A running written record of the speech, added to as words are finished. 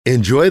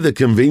Enjoy the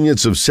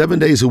convenience of 7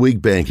 days a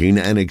week banking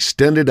and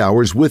extended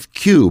hours with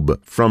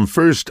Cube from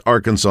First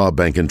Arkansas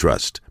Bank and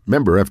Trust.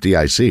 Member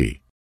FDIC.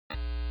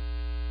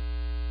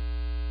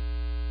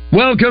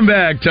 Welcome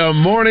back to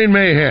Morning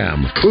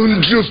Mayhem.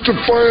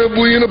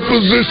 Unjustifiably in a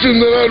position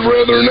that I'd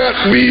rather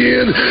not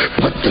be in,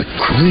 but the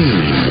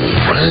cream will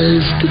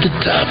rise to the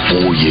top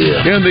for you.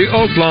 In the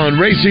Oaklawn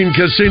Racing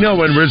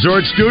Casino and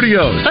Resort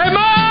Studios. Hey,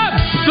 Mom!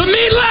 The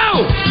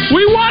meatloaf!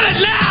 We want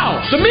it now!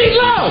 The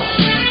meatloaf!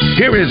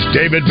 Here is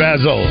David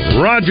Basil,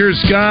 Roger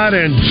Scott,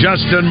 and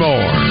Justin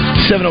Moore.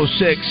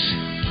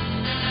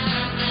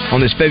 7:06 on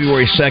this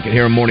February 2nd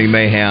here in Morning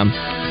Mayhem.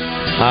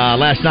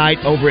 Last night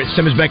over at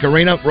Simmons Bank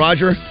Arena,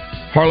 Roger,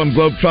 Harlem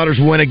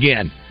Globetrotters win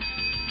again.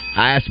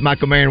 I asked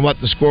Michael Marion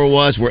what the score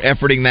was. We're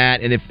efforting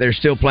that, and if they're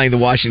still playing the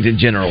Washington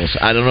Generals.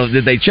 I don't know.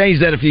 Did they change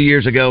that a few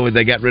years ago when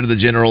they got rid of the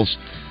Generals?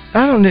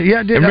 I don't know.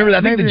 Yeah, I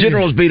think the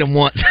Generals beat them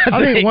once. I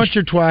think once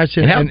or twice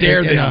in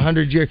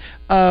 100 years.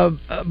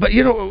 But,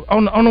 you know,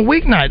 on a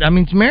weeknight, I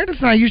mean, Meredith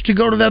and I used to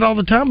go to that all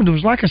the time, and it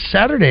was like a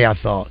Saturday, I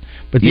thought.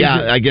 But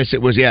I guess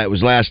it was. Yeah, it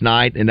was last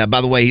night. And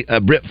by the way,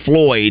 Britt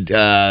Floyd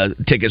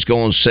tickets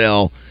go on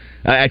sale.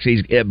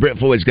 Actually, Britt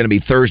Floyd's going to be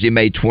Thursday,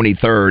 May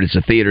 23rd. It's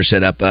a theater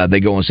setup.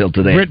 They go on sale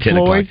today at 10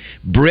 o'clock.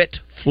 Britt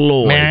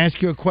Floyd. May I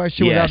ask you a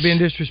question without being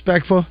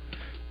disrespectful?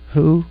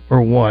 Who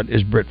or what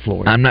is Britt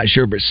Floyd? I'm not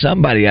sure, but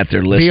somebody out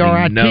there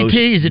listening knows.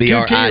 B-R-I-T-T? Is it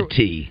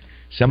B-R-I-T.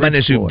 Somebody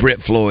knows who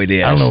Britt Floyd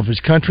is. I don't know if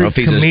he's country,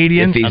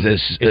 comedian. Is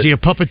he a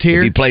puppeteer?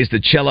 If he plays the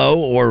cello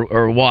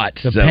or what?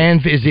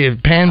 Is he a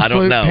pan flute? I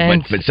don't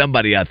know, but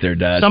somebody out there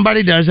does.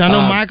 Somebody does. I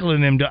know Michael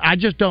and them do. I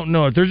just don't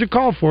know. If there's a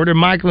call for it, or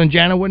Michael and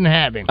Jana wouldn't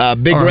have him.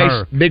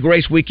 Big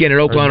race weekend at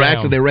Oakland.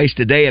 Actually, they race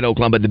today at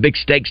Oakland, but the big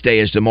stakes day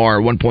is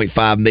tomorrow.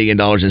 $1.5 million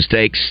in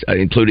stakes,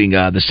 including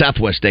the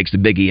Southwest Stakes, the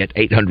biggie at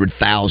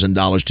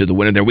 $800,000 to the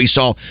winner there. We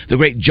saw the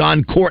great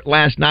John Court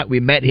last night. We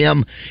met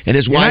him and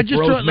his wife,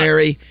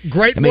 Rosemary.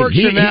 Great work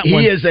in that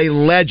one. He is a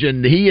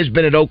legend. He has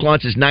been at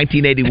Oakland since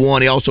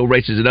 1981. He also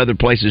races at other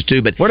places,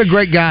 too. But what a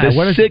great guy.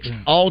 The sixth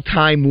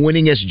all-time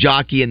winningest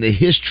jockey in the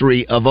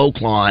history of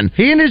Oakland.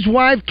 He and his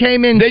wife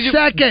came in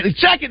second.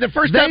 Second, the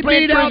first time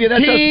playing trivia.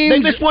 They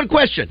missed one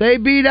question. They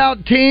beat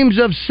out teams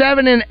of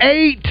 7 and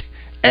 8.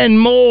 And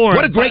more.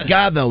 What a great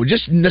guy, though.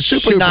 Just a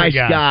super nice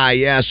guy.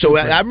 Yeah. So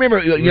I remember,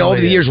 over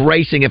the years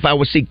racing, if I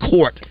would see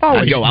Court,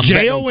 I'd go, I'm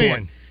betting on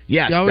Court.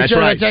 Yes, that's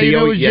right.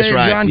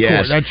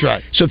 That's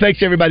right. So thanks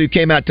to everybody who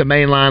came out to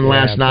Mainline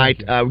last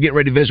night. We're getting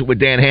ready to visit with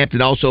Dan Hampton.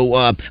 Also,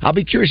 I'll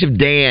be curious if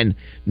Dan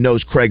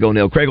knows Craig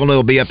O'Neill. Craig O'Neill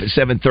will be up at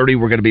 7:30.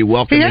 We're going to be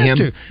welcoming him.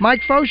 To.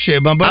 Mike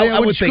Fauché, my buddy. I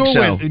would think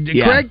so.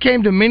 Yeah. Craig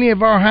came to many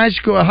of our high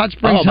school, Hot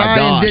Springs High,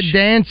 and did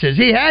dances.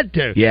 He had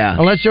to. Yeah.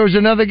 Unless there was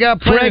another guy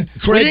playing.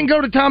 We didn't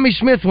go to Tommy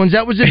Smith ones.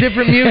 That was a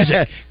different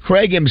music.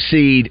 Craig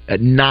emceed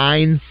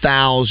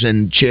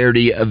 9,000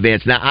 charity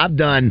events. Now, I've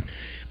done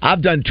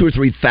 2,000 or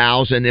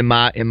 3,000 in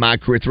my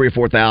career, 3,000 or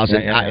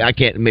 4,000. I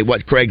can't. I mean,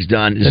 what Craig's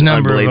done is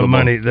unbelievable. The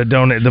money, the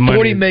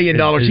money. $40 million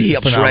he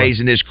helps raise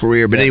in his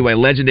career. But anyway,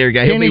 legendary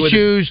guy. Penny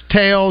shoes,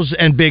 tails,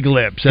 and big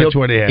lips. That's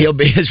what he has.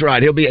 That's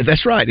right. He'll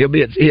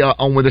be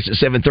on with us at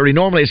 7:30.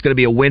 Normally, it's going to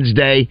be a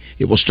Wednesday.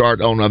 It will start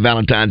on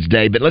Valentine's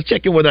Day. But let's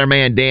check in with our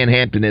man Dan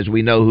Hampton, as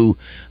we know who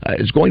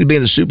is going to be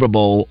in the Super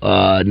Bowl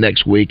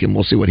next week, and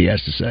we'll see what he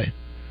has to say.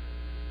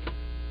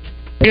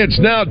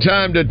 It's now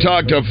time to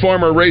talk to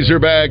former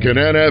Razorback and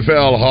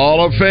NFL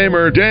Hall of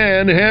Famer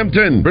Dan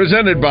Hampton,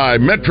 presented by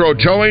Metro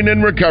Towing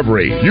and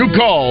Recovery. You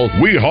call,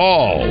 we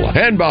haul.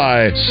 And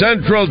by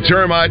Central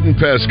Termite and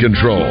Pest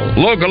Control,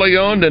 locally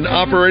owned and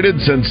operated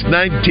since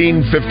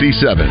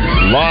 1957.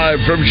 Live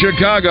from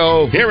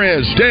Chicago, here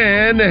is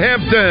Dan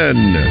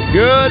Hampton.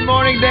 Good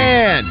morning,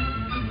 Dan.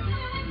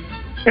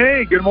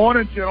 Hey, good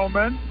morning,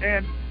 gentlemen.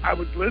 And I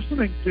was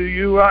listening to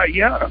you.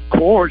 Of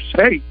course.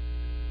 Hey,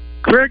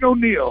 Craig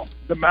O'Neill,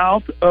 the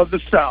mouth of the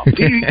South.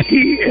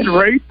 He and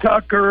Ray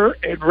Tucker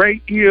and Ray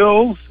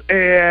Eels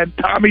and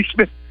Tommy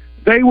Smith,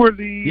 they were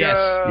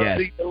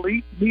the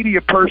elite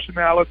media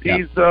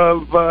personalities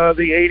of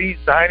the 80s,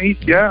 90s.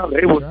 Yeah,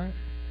 they were a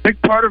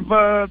big part of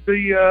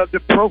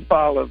the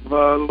profile of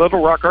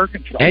Little Rock,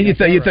 Arkansas. And you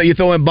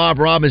throw in Bob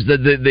Robbins.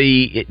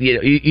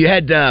 You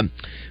had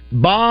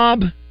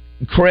Bob,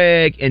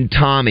 Craig, and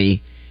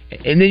Tommy.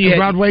 And then you had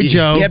Broadway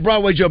Joe. You had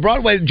Broadway Joe.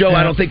 Broadway Joe,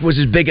 I don't think was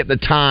as big at the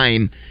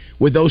time.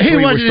 With those three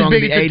were strong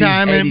in the 80s,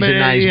 and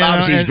 90s.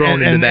 Obviously, he's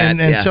grown into that.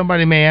 And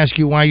somebody may ask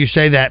you why you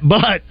say that,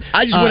 but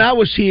when I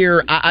was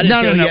here, I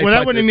didn't he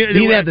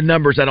didn't have the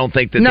numbers. I don't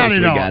think that those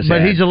three guys but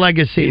had. He's a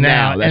legacy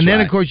now. And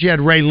then, of course, you had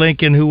Ray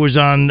Lincoln, who was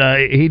on.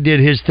 He did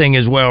his thing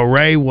as well.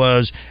 Ray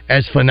was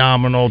as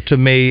phenomenal to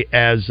me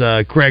as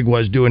Craig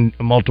was, doing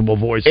multiple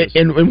voices.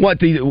 And what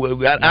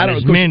I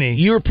don't know. Many.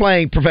 You were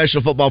playing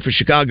professional football for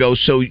Chicago,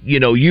 so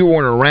you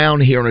weren't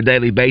around here on a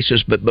daily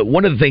basis. But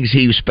one of the things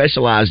he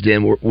specialized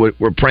in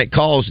were prank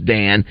calls,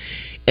 Dan,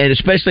 and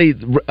especially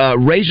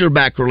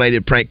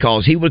Razorback-related prank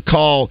calls. He would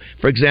call,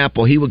 for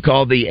example,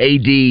 the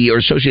AD or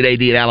associate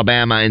AD at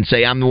Alabama and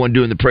say, I'm the one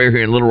doing the prayer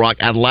here in Little Rock.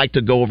 I'd like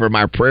to go over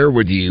my prayer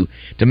with you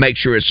to make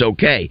sure it's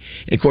okay.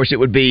 And, of course, it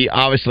would be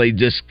obviously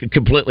just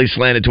completely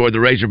slanted toward the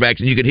Razorbacks,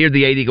 and you could hear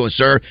the AD going,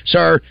 sir,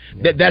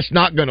 that's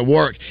not going to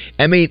work.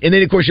 I mean, and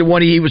then, of course, he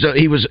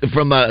was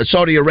from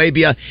Saudi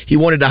Arabia. He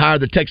wanted to hire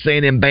the Texas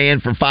A&M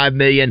band for $5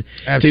 million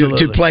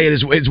to play at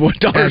his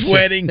daughter's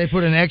wedding. They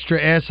put an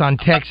extra S on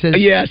Texas.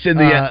 Yes, in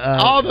the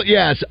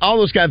all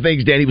those kind of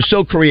things, Dan. He was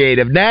so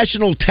creative,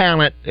 national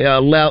talent,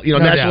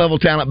 national level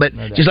talent. But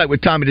just like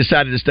with Tommy,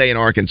 decided to stay in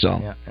Arkansas.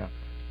 Yeah.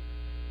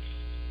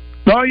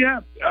 Oh yeah.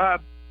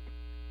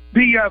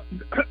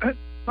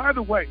 By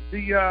the way,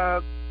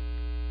 the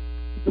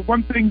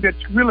one thing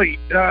that's really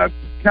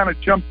kind of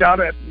jumped out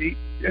at me,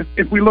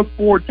 if we look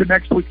forward to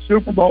next week's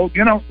Super Bowl,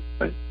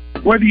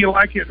 whether you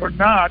like it or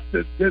not,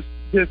 this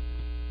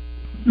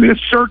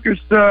circus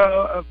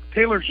of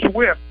Taylor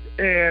Swift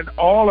and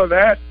all of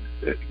that,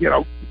 it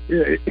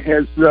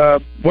has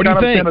what do you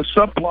think? Been a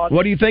subplot.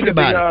 What do you think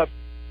about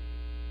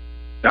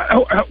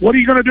it? What are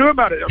you going to do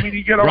about it? I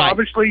mean,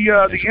 obviously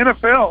the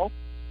NFL.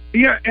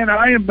 Yeah, and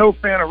I am no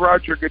fan of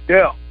Roger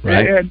Goodell.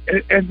 Right.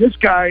 And this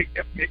guy,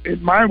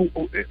 in my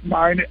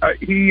mind,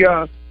 he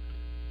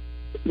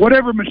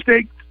whatever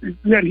mistakes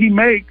that he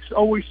makes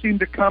always seem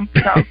to come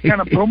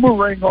kind of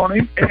boomerang on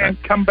him and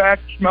come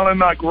back smelling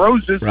like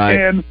roses.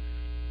 Right.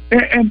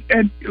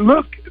 And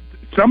look,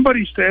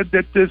 somebody said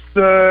that this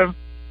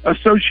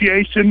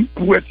association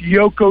with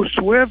Yoko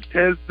Swift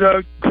has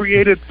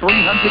created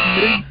 $300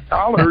 million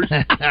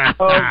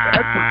of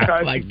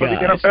advertising for the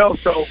NFL.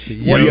 So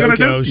what are you going to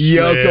do?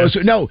 Yoko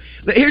Swift. No,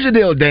 here's the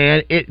deal,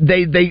 Dan.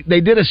 They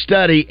did a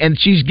study, and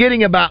she's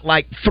getting about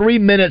like 3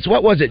 minutes.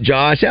 What was it,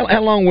 Josh?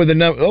 How long were the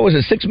number? What was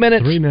it? 6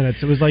 minutes? 3 minutes.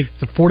 It was like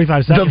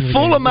 45 seconds. The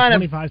full amount of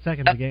 25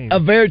 seconds a game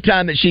of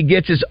airtime that she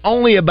gets is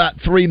only about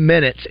 3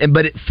 minutes,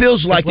 but it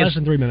feels like it's less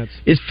than 3 minutes.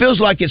 It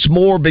feels like it's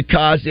more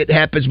because it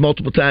happens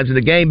multiple times in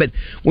the game. But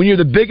when you're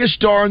the biggest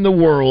star in the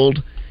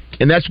world,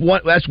 and that's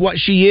what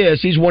she is.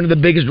 She's one of the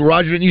biggest.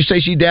 Roger, didn't you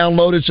say she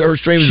downloaded her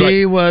streams?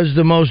 She was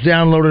the most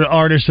downloaded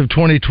artist of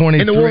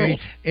 2023 in the world.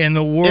 In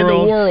the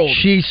world.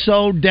 She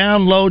sold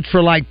downloads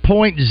for like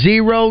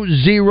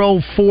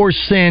 0.004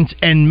 cents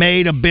and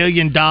made $1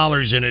 billion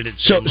in it.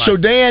 So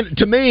Dan,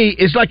 to me,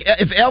 it's like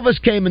if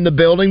Elvis came in the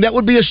building, that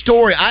would be a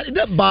story. It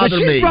doesn't bother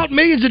me. But she brought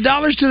millions of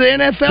dollars to the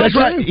NFL. That's too.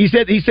 right. He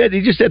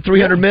just said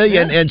 $300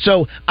 million, and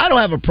so I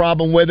don't have a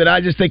problem with it. I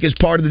just think it's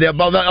part of the deal. A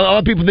lot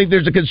of people think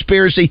there's a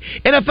conspiracy.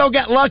 NFL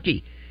got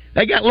lucky.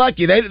 They got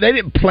lucky. They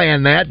didn't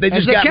plan that. They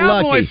just got lucky. As a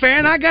Cowboy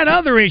fan, I got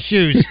other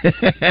issues.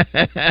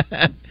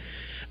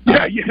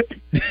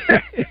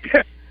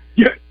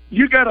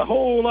 You got a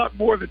whole lot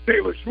more than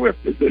Taylor Swift.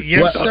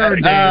 Yes,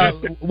 sir.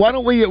 Why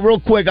don't we, real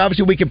quick,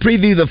 obviously we can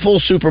preview the full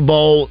Super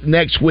Bowl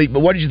next week, but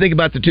what did you think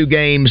about the two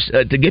games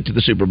to get to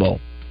the Super Bowl?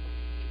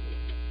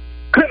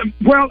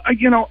 Well,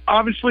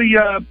 obviously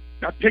I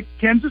picked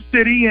Kansas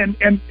City and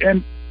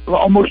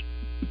almost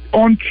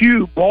on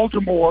cue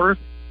Baltimore,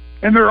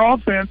 and their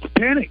offense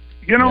panicked.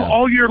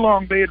 All year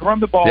long they had run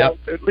the ball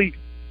at least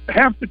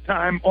half the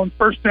time on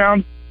first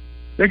down.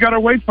 They got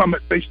away from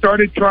it. They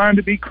started trying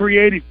to be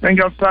creative,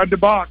 think outside the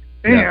box,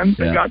 and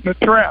they got in a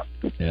trap.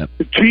 Yep.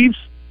 The Chiefs,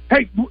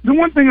 hey, the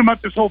one thing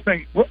about this whole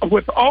thing,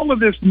 with all of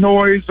this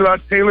noise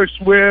about Taylor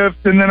Swift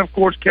and then, of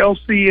course,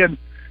 Kelsey and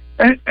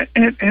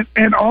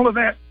all of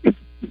that,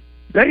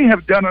 they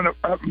have done an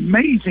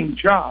amazing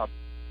job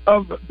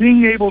of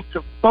being able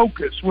to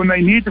focus when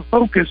they need to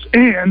focus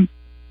and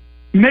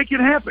make it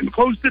happen,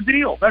 close the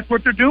deal. That's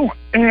what they're doing.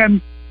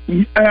 And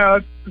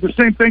the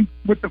same thing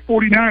with the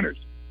 49ers.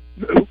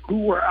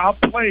 Who were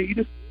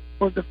outplayed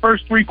for the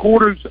first three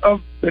quarters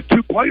of the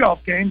two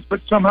playoff games, but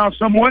somehow,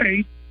 some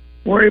way,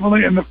 were able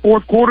to, in the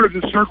fourth quarter,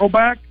 to circle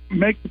back,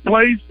 make the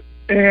plays,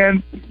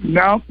 and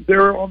now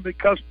they're on the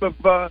cusp of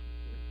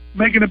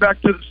making it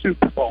back to the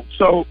Super Bowl.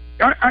 So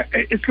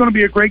it's going to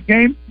be a great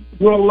game.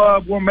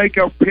 We'll make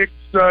our picks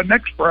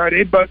next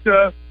Friday, but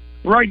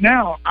right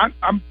now I'm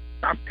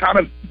kind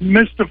of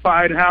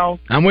mystified how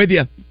I'm with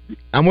you.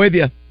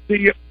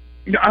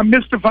 I'm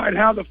mystified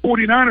how the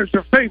 49ers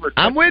are favored.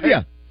 I'm with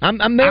you.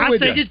 I'm there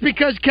with you. I think it's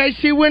because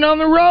KC went on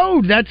the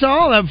road. That's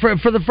all.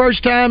 For the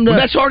first time.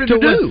 That's harder to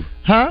do.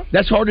 Huh?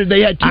 That's harder.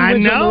 They had two wins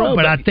on the road.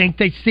 But I think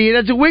they see it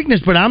as a weakness.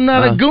 But I'm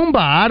not a Goomba.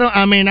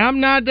 I'm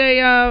not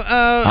a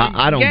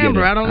I don't gambler. Get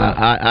it. I don't know.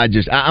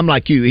 I'm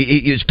like you.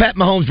 It's Pat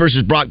Mahomes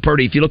versus Brock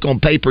Purdy. If you look on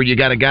paper, you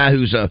got a guy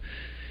who's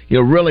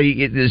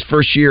really his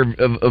first year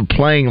of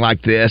playing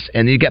like this,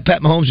 and you got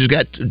Pat Mahomes who's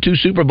got 2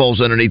 Super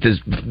Bowls underneath his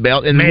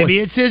belt. And maybe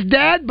it's his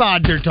dad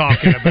bod they're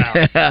talking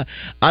about.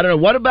 I don't know.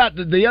 What about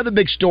the other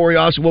big story?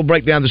 Also, we'll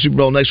break down the Super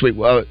Bowl next week,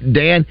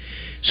 Dan.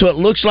 So it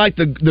looks like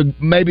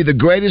maybe the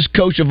greatest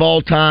coach of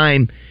all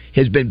time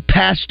has been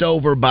passed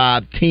over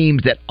by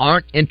teams that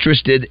aren't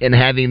interested in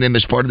having them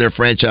as part of their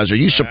franchise. Are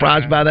you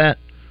surprised by that?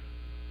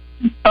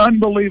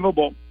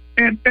 Unbelievable.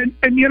 And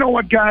you know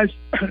what, guys?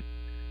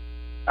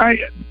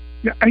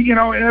 you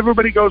know, and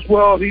everybody goes,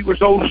 well, he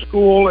was old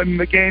school and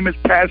the game has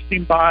passed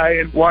him by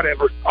and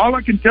whatever. All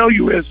I can tell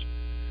you is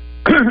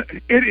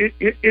it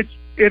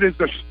is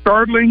a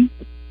startling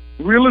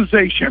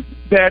realization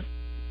that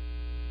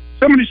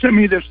somebody sent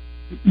me this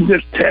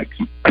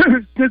text.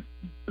 Since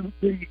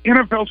the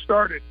NFL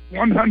started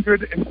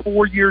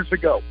 104 years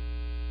ago,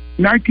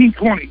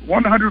 1920,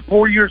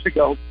 104 years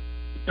ago,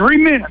 3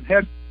 men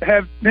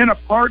have been a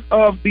part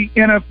of the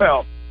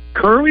NFL.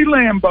 Curly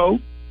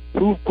Lambeau,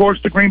 who, of course,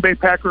 the Green Bay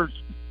Packers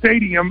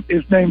Stadium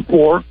is named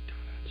for,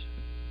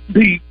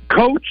 the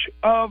coach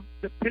of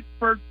the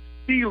Pittsburgh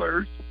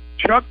Steelers,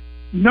 Chuck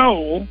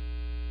Noll,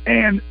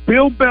 and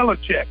Bill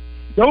Belichick.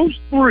 Those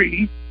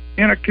 3,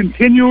 in a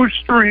continuous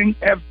string,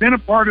 have been a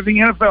part of the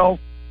NFL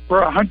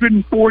for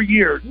 104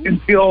 years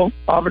until,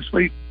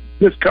 obviously,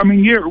 this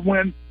coming year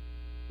when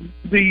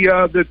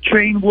the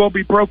chain will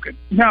be broken.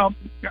 Now,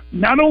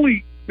 not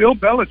only Bill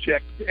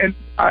Belichick, and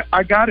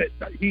I got it,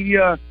 he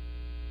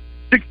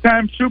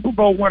 6-time Super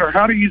Bowl winner.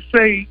 How do you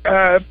say,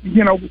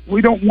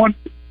 we don't want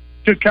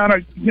to kind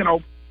of,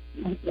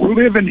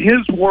 live in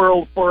his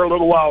world for a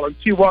little while and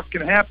see what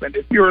can happen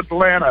if you're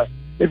Atlanta,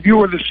 if you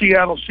were the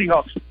Seattle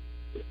Seahawks.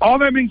 All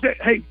that means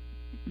that, hey,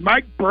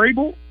 Mike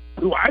Vrabel,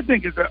 who I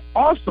think is an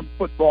awesome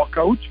football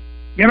coach,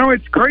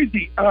 it's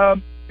crazy.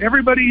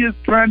 Everybody is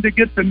trying to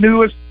get the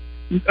newest,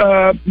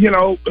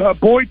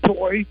 boy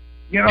toy.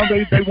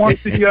 They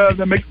want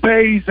the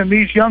McVays and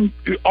these young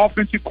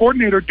offensive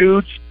coordinator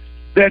dudes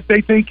that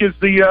they think is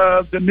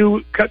the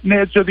new cutting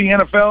edge of the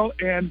NFL,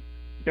 and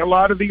a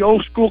lot of the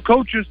old school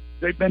coaches,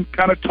 they've been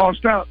kind of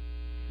tossed out.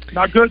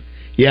 Not good.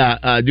 Yeah,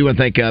 I do want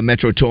to thank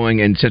Metro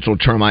Towing and Central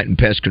Termite and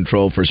Pest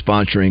Control for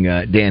sponsoring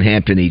Dan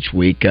Hampton each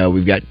week.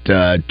 We've got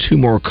 2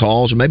 more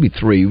calls, or maybe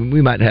 3.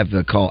 We might have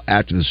the call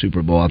after the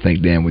Super Bowl, I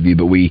think, Dan, with you,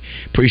 but we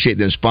appreciate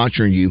them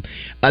sponsoring you.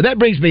 That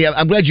brings me,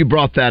 I'm glad you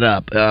brought that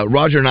up.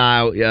 Roger and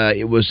I,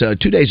 it was 2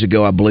 days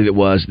ago, I believe it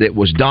was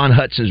Don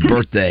Hutson's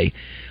birthday,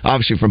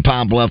 obviously from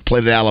Pine Bluff,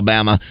 played at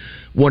Alabama.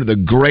 One of the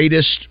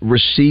greatest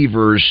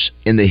receivers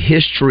in the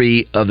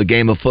history of the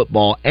game of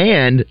football.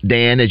 And,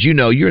 Dan, as you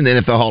know, you're in the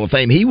NFL Hall of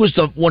Fame. He was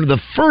one of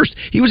the first.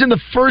 He was in the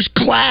first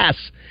class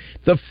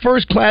of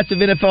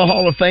NFL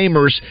Hall of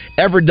Famers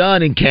ever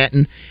done in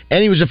Canton.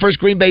 And he was the first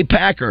Green Bay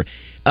Packer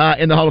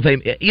in the Hall of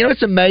Fame.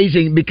 It's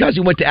amazing because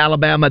he went to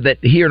Alabama that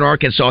here in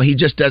Arkansas he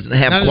just doesn't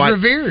have not quite.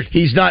 As revered.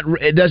 He's not.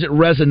 It doesn't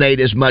resonate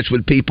as much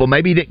with people.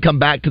 Maybe he didn't come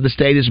back to the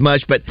state as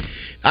much, but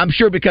I'm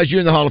sure because you're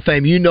in the Hall of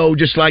Fame,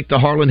 just like the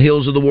Harlan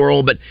Hills of the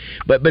world. But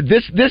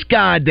this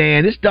guy,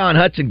 Dan, this Don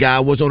Hutson guy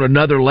was on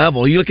another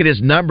level. You look at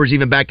his numbers,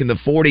 even back in the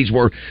 40s,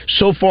 were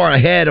so far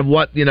ahead of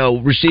what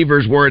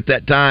receivers were at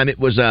that time. It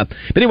was. But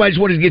anyway, I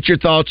just wanted to get your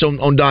thoughts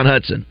on Don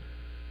Hutson.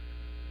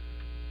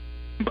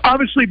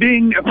 Obviously,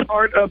 being a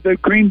part of the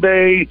Green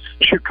Bay,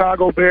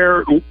 Chicago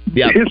Bear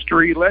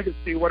history,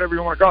 legacy, whatever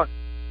you want to call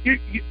it,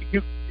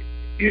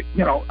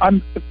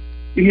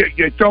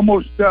 it's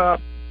almost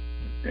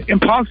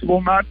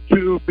impossible not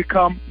to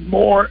become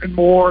more and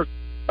more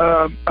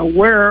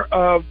aware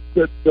of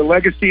the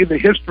legacy and the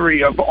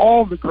history of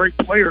all the great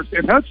players.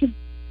 And Hudson,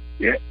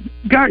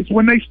 guys,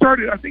 when they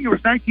started, I think it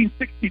was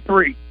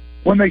 1963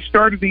 when they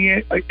started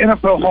the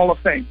NFL Hall of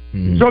Fame.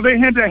 Mm-hmm. So they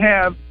had to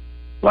have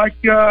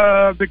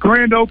the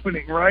grand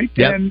opening, right?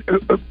 Yep. And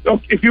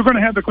if you're going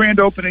to have the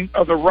grand opening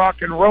of the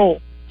Rock and Roll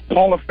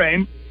Hall of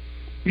Fame,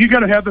 you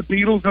got to have the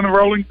Beatles and the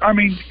Rolling. I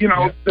mean,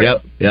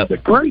 the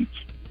greats.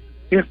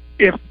 If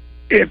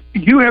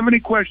you have any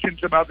questions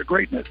about the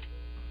greatness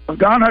of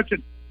Don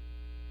Hutson,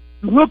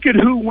 look at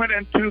who went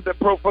into the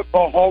Pro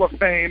Football Hall of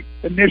Fame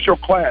initial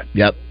class.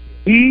 Yep.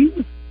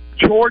 He,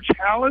 George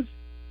Halas.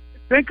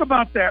 Think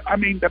about that. I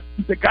mean,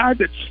 the guy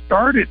that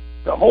started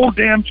the whole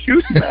damn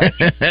shooting match.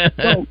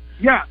 So,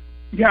 yeah,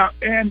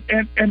 and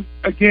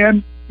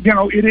again,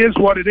 it is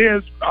what it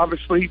is.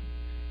 Obviously,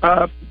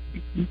 I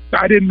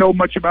didn't know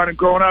much about him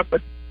growing up,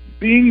 but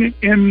being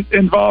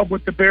involved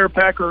with the Bear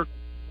Packer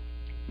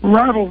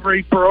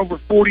rivalry for over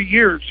 40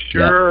 years,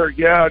 Don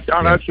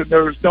Hudson,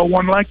 there was no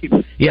one like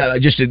him. Yeah,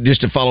 just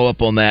to follow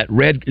up on that,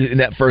 in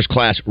that first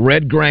class,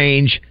 Red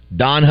Grange,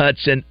 Don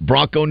Hudson,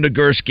 Bronco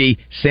Nagurski,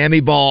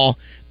 Sammy Ball,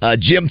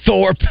 Jim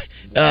Thorpe,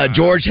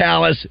 George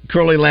Halas,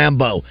 Curly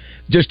Lambeau.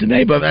 Just to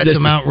name that's a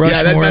Mount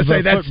Rushmore of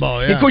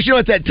football. Yeah. Of course,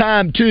 at that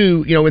time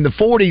too, in the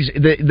 40s,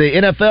 the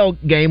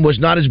NFL game was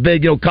not as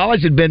big.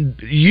 College had been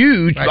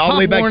huge all the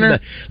way back to the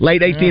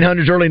late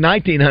 1800s, early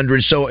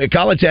 1900s. So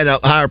college had a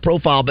higher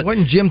profile. But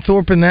wasn't Jim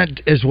Thorpe in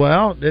that as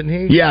well?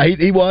 Didn't he? Yeah,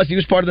 he was. He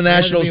was part of the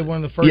Nationals.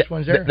 One of the first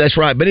ones there. That's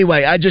right. But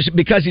anyway,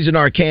 because he's an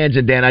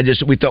Arkansan, Dan,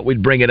 we thought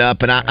we'd bring it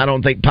up, and I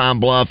don't think Pine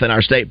Bluff and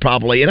our state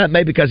probably, and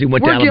maybe because he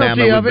went to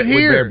Alabama with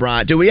Bear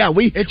Bryant too. Yeah,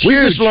 we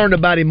just learned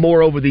about him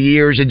more over the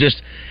years, and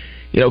just.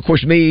 Of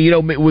course, with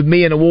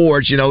me and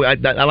awards,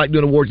 I like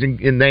doing awards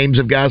in names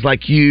of guys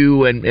like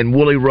you and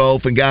Willie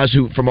Rofe and guys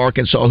from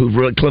Arkansas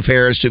Cliff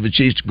Harris who've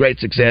achieved great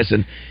success,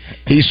 and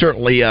he's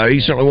certainly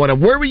one of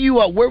them. Where were you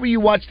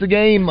watch the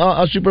game,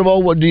 Super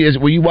Bowl? Will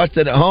you watch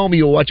that at home?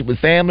 You'll watch it with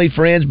family,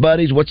 friends,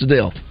 buddies? What's the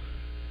deal?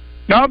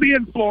 No, I'll be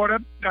in Florida.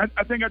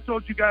 I think I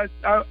told you guys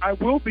I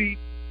will be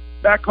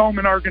back home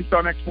in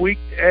Arkansas next week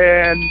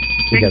and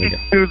speaking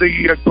to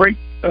the great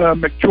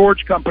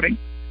McGeorge Company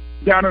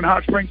down in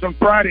Hot Springs on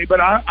Friday.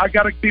 But I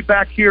got to be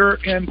back here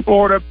in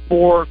Florida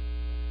for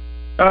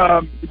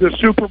the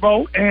Super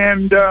Bowl,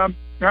 and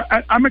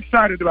I'm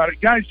excited about it.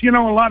 Guys, a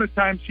lot of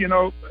times, as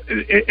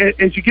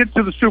you get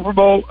to the Super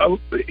Bowl,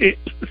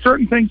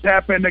 certain things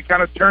happen that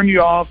kind of turn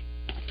you off,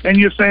 and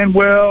you're saying,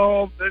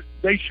 well,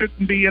 they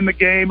shouldn't be in the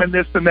game and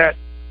this and that.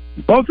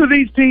 Both of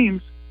these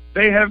teams,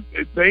 they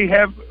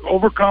have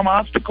overcome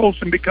obstacles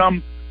and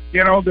become,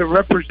 the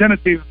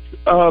representatives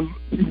of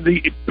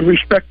the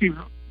respective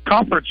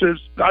conferences.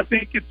 I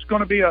think it's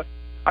going to be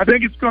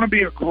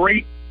a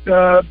great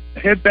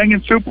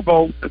head-banging Super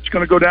Bowl. It's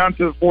going to go down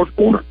to the fourth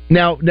quarter.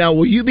 Now,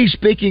 will you be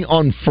speaking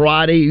on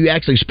Friday? You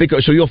actually speak,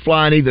 so you'll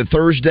fly on either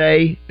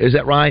Thursday, is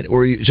that right?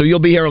 So you'll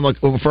be here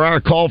for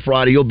our call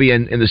Friday. You'll be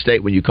in the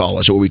state when you call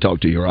us, or we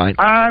talk to you, right?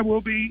 I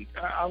will be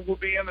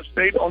in the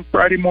state on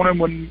Friday morning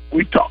when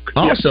we talk.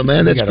 Awesome,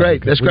 man. That's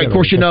great. That's great. Of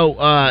course,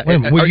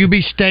 will you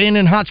be staying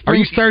in Hot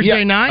Springs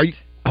Thursday night?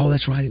 Oh,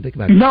 that's right. I didn't think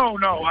about it. No,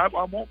 I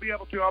won't be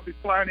able to. I'll be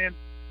flying in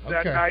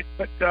that night,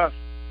 but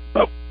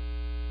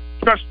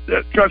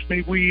trust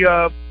me,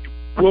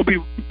 we'll be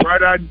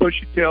bright-eyed and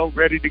bushy-tailed,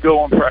 ready to go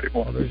on Friday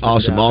morning.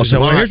 Awesome.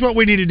 Well, here's what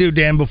we need to do,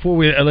 Dan, before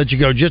we let you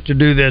go, just to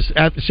do this.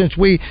 Since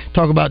we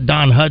talk about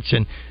Don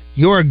Hudson,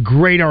 you're a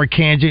great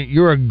Arkansan.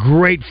 You're a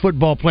great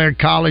football player,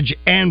 college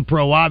and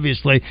pro,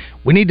 obviously.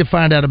 We need to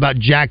find out about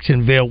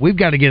Jacksonville. We've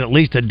got to get at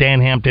least a Dan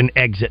Hampton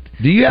exit.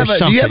 Do you have a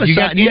sign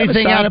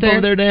up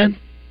over there, Dan?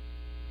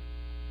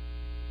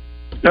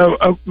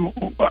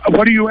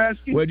 What are you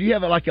asking? Well, do you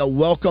have a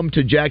welcome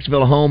to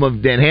Jacksonville home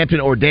of Dan Hampton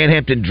or Dan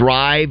Hampton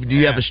Drive? Do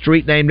you have a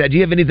street name? Do you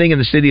have anything in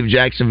the city of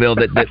Jacksonville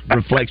that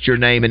reflects your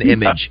name and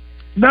image?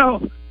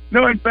 No.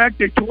 In fact,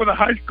 they tore the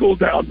high school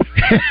down.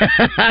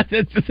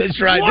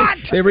 That's right. What?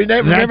 They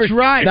renamed. That's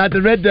right. Not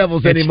the Red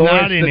Devils anymore.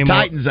 It's the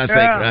Titans, I think.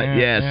 Right?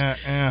 Yes.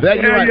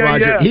 You're right,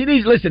 Roger. Yeah. He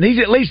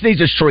at least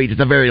needs a street at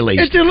the very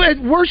least. It's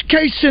the worst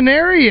case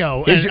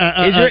scenario. Is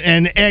there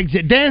an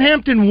exit? Dan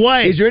Hampton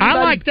Way. I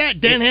like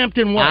that. Dan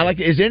Hampton Way.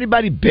 Is there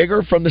anybody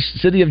bigger from the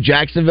city of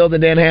Jacksonville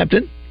than Dan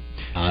Hampton?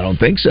 I don't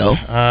think so.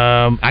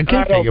 I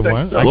can't think of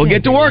one. We'll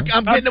get to work.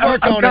 I'm getting to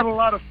work on it. I've got a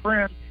lot of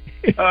friends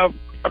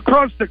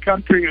across the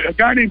country. A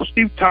guy named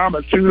Steve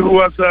Thomas, who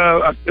was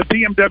a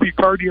BMW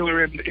car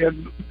dealer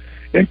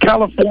in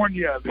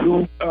California,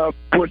 who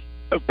was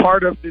a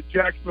part of the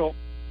Jacksonville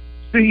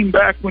scene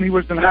back when he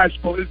was in high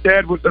school. His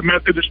dad was a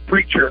Methodist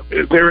preacher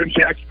there in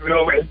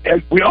Jacksonville,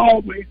 and we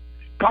always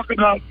talk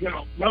about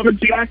loving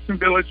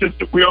Jacksonville. It's just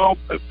that we all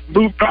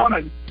moved on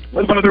and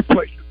live in other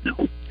places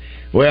now.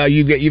 Well,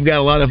 you've got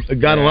a lot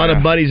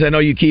of buddies I know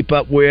you keep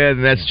up with,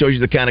 and that shows you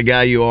the kind of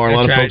guy you are. A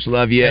lot of folks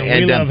love you,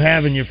 and we love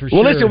having you for sure.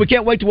 Well, listen, we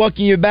can't wait to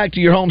welcome you back to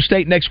your home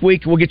state next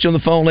week. We'll get you on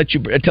the phone, let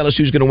you tell us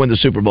who's going to win the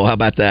Super Bowl. How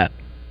about that?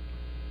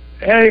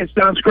 Hey, it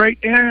sounds great.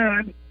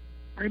 And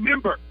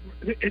remember,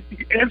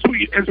 as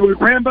we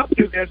ramp up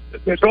to this,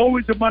 there's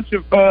always a bunch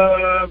of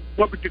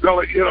what would you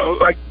call it?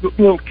 Like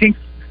little kinks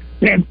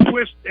and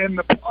twists in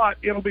the plot.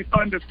 It'll be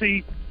fun to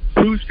see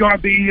who's going to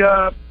be,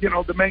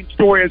 the main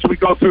story as we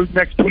go through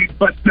next week.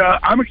 But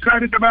I'm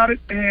excited about it,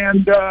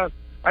 and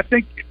I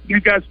think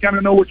you guys kind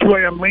of know which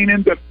way I'm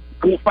leaning, but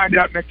we'll find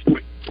out next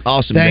week.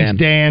 Awesome, Thanks,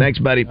 Dan. Thanks,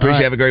 buddy. Appreciate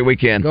it. Have a great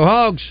weekend. Go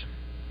Hogs.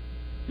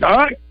 All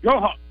right, go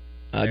Hogs.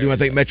 Do you want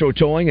to thank Metro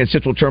Towing and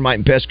Central Termite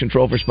and Pest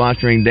Control for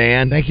sponsoring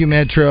Dan? Thank you,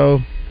 Metro.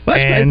 Well,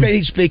 and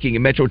he's speaking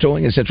in Metro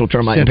Towing and Central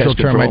Termite and Pest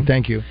Control.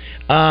 Thank you.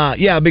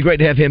 It'd be great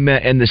to have him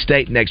in the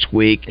state next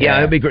week. Yeah,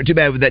 it'd be great. Too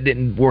bad that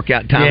didn't work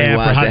out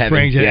timing-wise. For Hot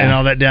Springs and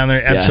all that down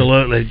there.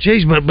 Absolutely.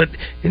 Jeez, but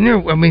in there,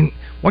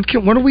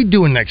 what are we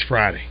doing next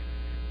Friday?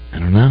 I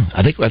don't know.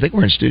 I think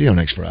we're in studio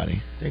next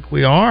Friday. I think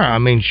we are. I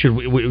mean, should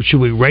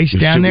we race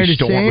down there to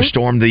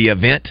storm the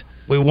event?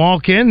 We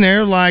walk in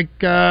there like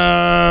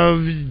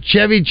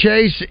Chevy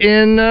Chase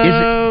in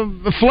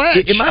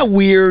Fletch. Am I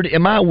weird?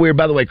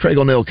 By the way, Craig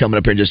O'Neill coming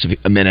up here in just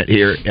a minute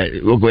here.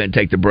 We'll go ahead and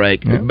take the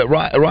break. Yeah. But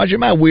Roger,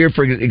 am I weird,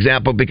 for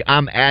example, because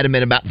I'm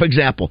adamant about, for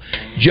example,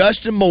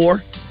 Justin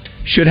Moore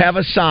should have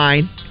a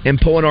sign in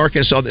Poland,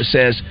 Arkansas that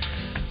says,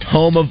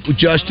 home of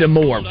Justin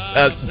Moore.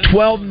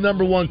 12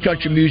 number one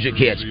country music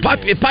hits.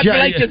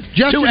 Population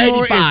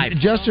 285.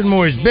 Justin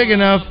Moore is big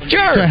enough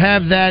to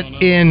have that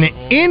in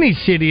any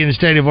city in the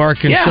state of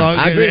Arkansas.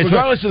 Yeah, I agree.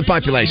 Regardless of the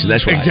population,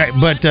 that's right.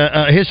 Exactly. But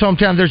his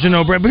hometown, there's a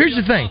no-brainer. But here's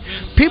the thing.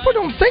 People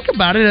don't think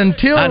about it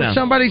until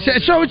somebody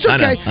says, so it's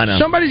okay. I know.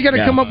 Somebody's got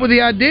to come up with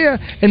the idea,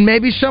 and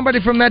maybe somebody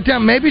from that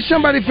town, maybe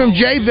somebody from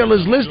Jayville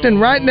is listening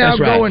right now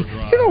going,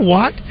 you know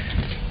what?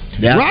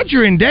 Yeah.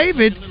 Roger and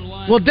David,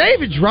 well,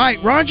 David's right.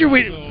 Roger,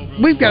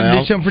 we've got to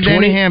do something for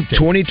Danny Hampton.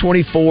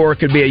 2024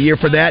 could be a year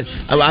for that.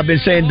 I've been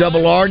saying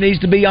Double R needs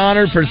to be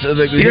honored for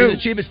the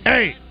achievements.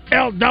 Hey,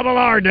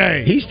 LRR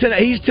Day. He's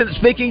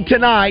speaking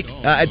tonight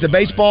at the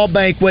baseball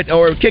banquet,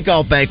 or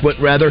kickoff banquet,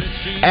 rather,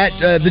 at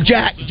the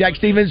Jack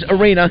Stevens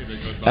Arena.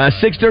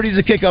 6:30 is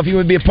the kickoff. You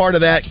want to be a part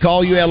of that,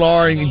 call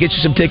ULR and get you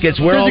some tickets.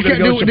 We're all going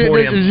to go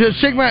support him.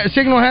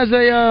 Signal has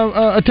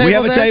a table. We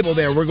have there? a table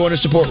there. We're going to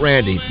support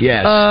Randy.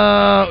 Yes.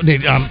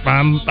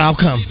 I'll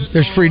come.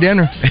 There's free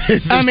dinner.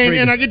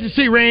 And I get to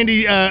see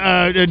Randy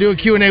do a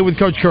Q&A with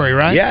Coach Curry,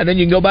 right? Yeah, and then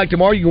you can go back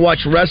tomorrow. You can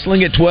watch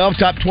wrestling at 12,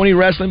 top 20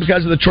 wrestling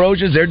because of the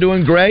Trojans. They're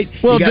doing great.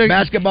 Well, you got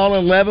basketball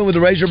at 11 with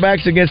the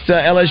Razorbacks against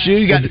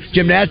LSU. You got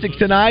gymnastics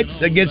tonight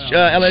against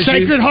LSU.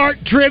 Sacred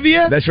Heart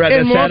Trivia. That's right.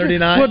 That's Saturday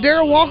night. Will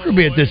Darrell Walker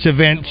be at this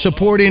event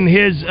supporting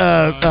his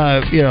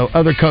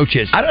other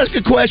coaches? That's a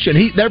good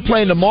question. They're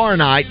playing tomorrow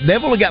night.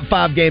 They've only got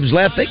 5 games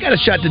left. They got a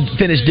shot to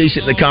finish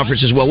decent in the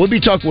conference as well. We'll be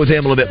talking with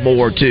him a little bit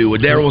more too.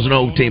 Darrell's an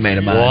old teammate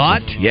of mine.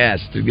 What? Yes.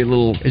 To get a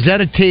little. Is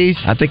that a tease?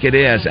 I think it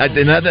is.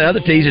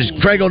 Another tease is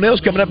Craig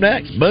O'Neill's coming up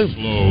next. Boom.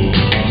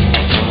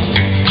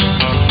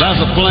 There's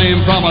a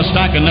flame from a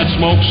stacking that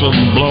smokes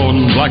and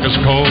blowing black as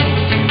coal.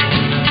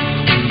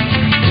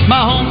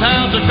 My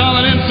hometowns are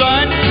coming in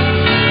sight.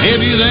 If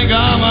you think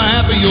I'm a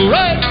happy, you're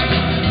right.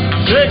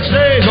 6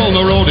 days on the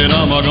road and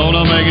I'm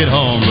gonna make it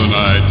home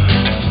tonight.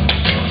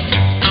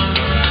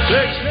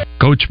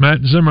 Coach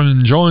Matt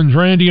Zimmerman joins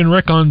Randy and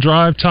Rick on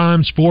Drive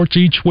Time Sports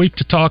each week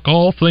to talk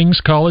all things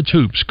college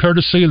hoops,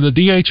 courtesy of the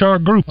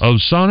DHR Group of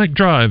Sonic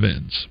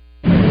Drive-Ins.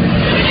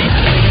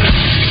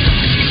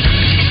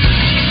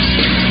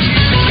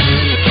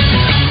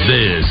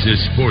 This is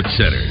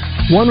SportsCenter.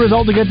 One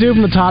result to get to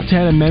from the top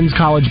 10 in men's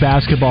college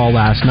basketball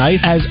last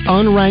night as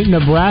unranked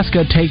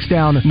Nebraska takes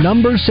down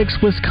number 6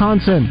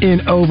 Wisconsin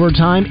in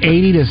overtime,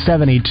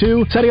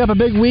 80-72. Setting up a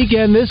big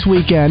weekend this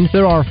weekend,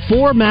 there are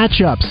 4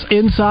 matchups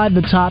inside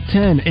the top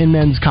 10 in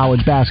men's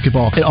college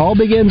basketball. It all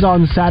begins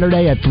on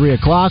Saturday at 3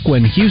 o'clock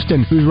when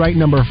Houston, who's ranked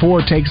number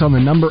 4, takes on the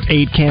number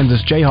 8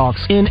 Kansas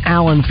Jayhawks in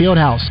Allen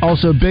Fieldhouse.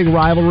 Also big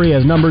rivalry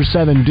as number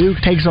 7 Duke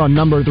takes on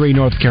number 3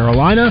 North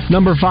Carolina.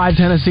 Number 5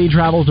 Tennessee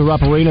travels to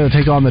Rupp Arena to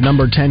take on the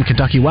number 10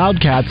 Kentucky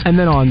Wildcats. And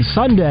then on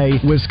Sunday,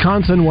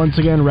 Wisconsin, once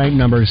again ranked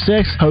number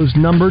 6, hosts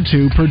number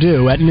 2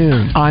 Purdue at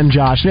noon. I'm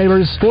Josh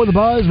Neighbors for the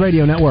Buzz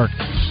Radio Network.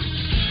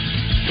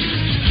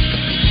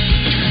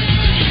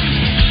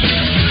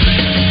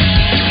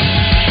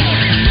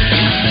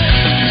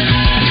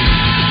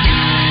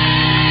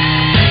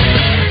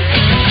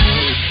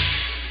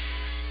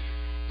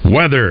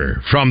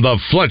 Weather from the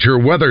Fletcher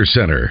Weather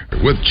Center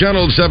with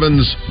Channel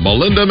 7's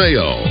Melinda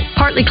Mayo.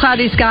 Partly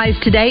cloudy skies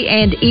today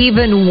and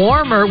even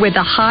warmer with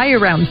a high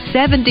around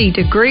 70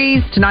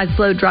 degrees. Tonight's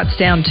low drops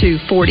down to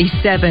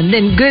 47.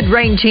 Then good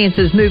rain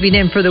chances moving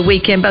in for the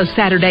weekend, both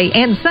Saturday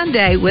and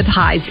Sunday, with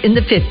highs in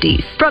the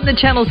 50s. From the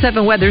Channel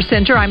 7 Weather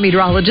Center, I'm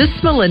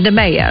meteorologist Melinda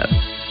Mayo.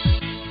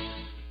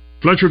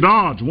 Fletcher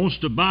Dodge wants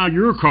to buy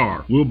your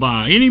car. We'll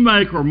buy any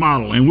make or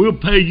model, and we'll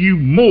pay you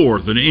more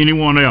than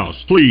anyone else.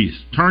 Please,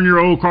 turn your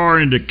old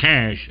car into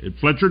cash at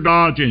Fletcher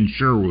Dodge in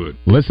Sherwood.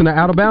 Listen to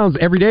Out of Bounds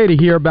every day to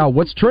hear about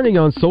what's trending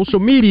on social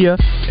media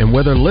and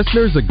whether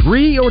listeners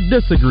agree or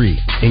disagree.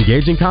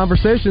 Engaging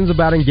conversations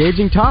about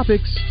engaging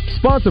topics.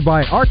 Sponsored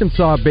by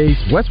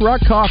Arkansas-based West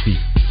Rock Coffee.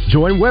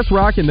 Join West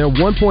Rock and their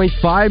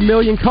 1.5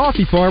 million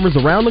coffee farmers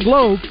around the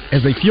globe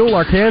as they fuel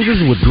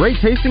Arkansans with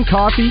great-tasting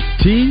coffee,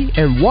 tea,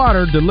 and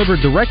water delivered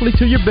directly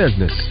to your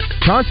business.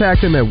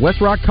 Contact them at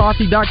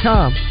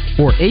westrockcoffee.com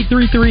or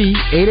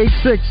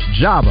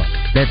 833-886-JAVA.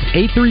 That's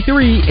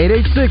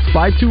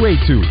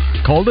 833-886-5282.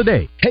 Call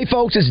today. Hey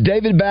folks, it's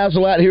David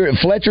Basil out here at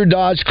Fletcher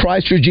Dodge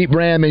Chrysler Jeep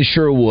Ram in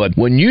Sherwood.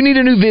 When you need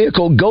a new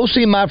vehicle, go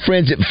see my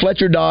friends at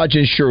Fletcher Dodge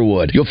in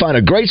Sherwood. You'll find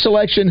a great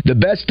selection, the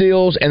best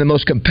deals, and the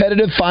most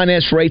competitive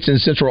finance rates in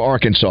Central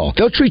Arkansas.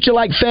 They'll treat you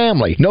like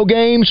family. No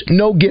games,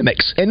 no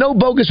gimmicks, and no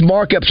bogus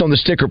markups on the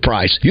sticker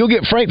price. You'll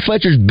get Frank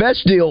Fletcher's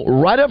best deal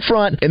right up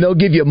front, and they'll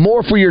give you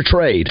more for your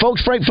trade.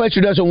 Folks, Frank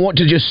Fletcher doesn't want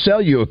to just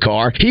sell you a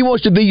car. He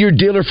wants to be your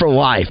dealer for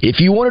life. If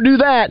you want to do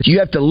that, you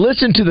have to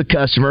listen to the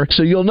customer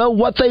so you'll know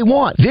what they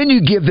want. Then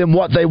you give them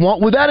what they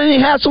want without any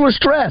hassle or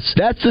stress.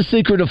 That's the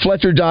secret of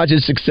Fletcher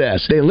Dodge's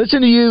success. They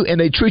listen to you and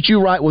they treat you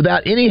right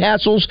without any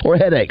hassles or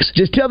headaches.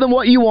 Just tell them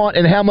what you want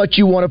and how much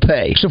you want to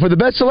pay. So for the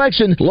best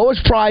selection,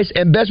 lowest price,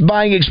 and best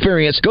buying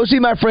experience, go see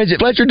my friends at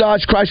Fletcher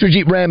Dodge Chrysler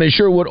Jeep Ram in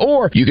Sherwood,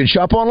 or you can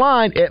shop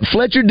online at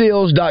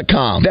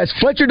FletcherDeals.com. That's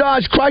Fletcher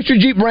Dodge Chrysler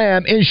Jeep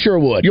Ram in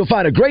Sherwood. You'll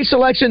find a great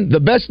selection, the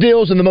best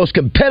deals, and the most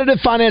competitive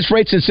finance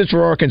rates in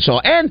Central Arkansas,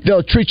 and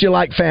they'll treat you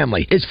like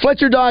family. It's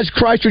Fletcher Dodge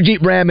Chrysler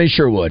Jeep Ram in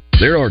Sherwood.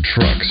 There are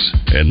trucks,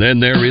 and then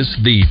there is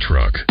the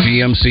truck.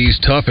 GMC's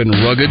tough and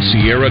rugged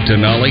Sierra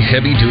Denali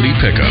heavy-duty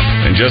pickup.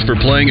 And just for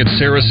playing at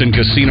Saracen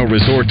Casino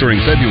Resort during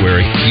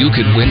February, you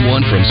could win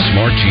one from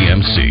Smart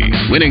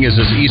GMC. Winning is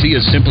as easy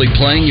as simply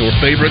playing your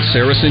favorite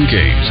Saracen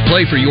games.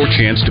 Play for your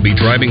chance to be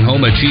driving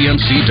home a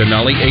GMC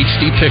Denali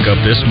HD pickup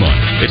this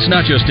month. It's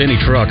not just any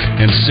truck,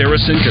 and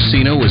Saracen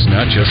Casino is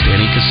not just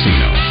any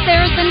casino.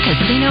 Saracen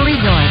Casino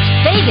Resort,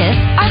 Vegas,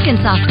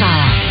 Arkansas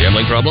style.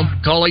 Gambling problem?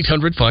 Call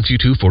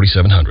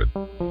 800-522-4700.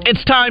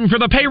 It's time for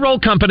the payroll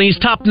company's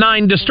top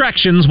 9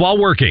 distractions while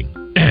working.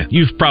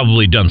 you've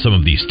probably done some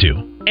of these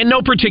too. In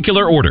no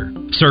particular order.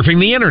 Surfing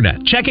the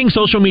internet, checking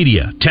social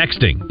media,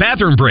 texting,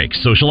 bathroom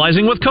breaks,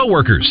 socializing with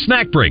coworkers,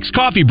 snack breaks,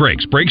 coffee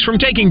breaks, breaks from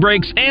taking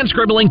breaks, and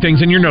scribbling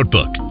things in your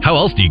notebook. How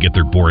else do you get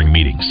through boring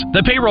meetings?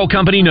 The payroll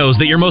company knows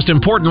that your most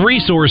important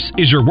resource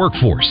is your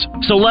workforce.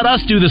 So let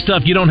us do the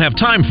stuff you don't have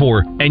time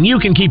for, and you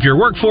can keep your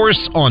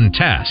workforce on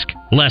task.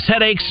 Less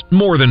headaches,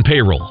 more than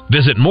payroll.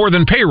 Visit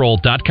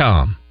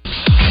morethanpayroll.com.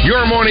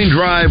 Your morning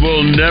drive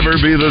will never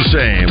be the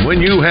same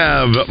when you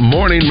have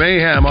Morning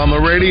Mayhem on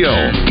the radio.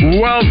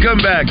 Welcome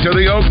back to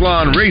the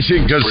Oaklawn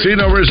Racing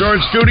Casino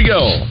Resort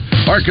Studio,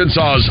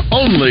 Arkansas's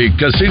only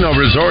casino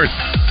resort.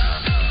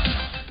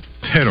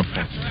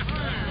 Pitiful.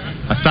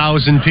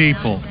 1,000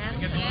 people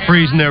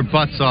freezing their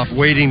butts off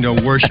waiting to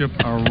worship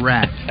a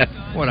rat.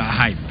 What a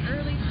hype.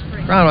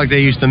 Sound like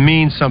they used to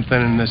mean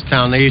something in this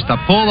town. They used to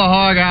pull the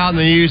hog out and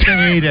they used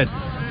to eat it.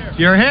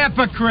 You're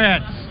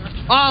hypocrites.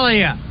 All of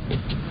you.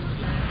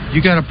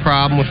 You got a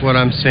problem with what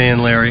I'm saying,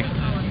 Larry?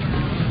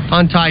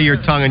 Untie your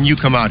tongue and you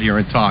come out here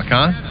and talk,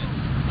 huh?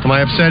 Am I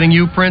upsetting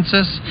you,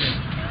 Princess?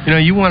 You know,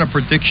 you want a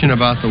prediction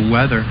about the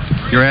weather.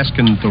 You're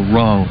asking the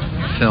wrong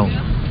Phil.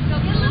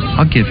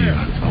 I'll give you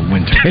a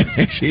winter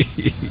prediction.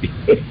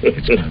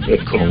 It's going to be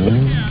cold.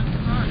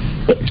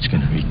 It's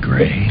going to be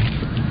gray.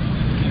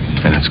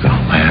 And it's going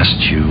to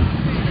last you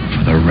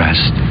for the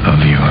rest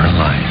of your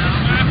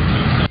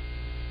life.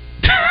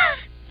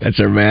 That's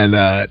our man,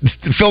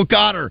 Phil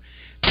Cotter.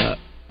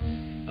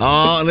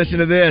 Oh, listen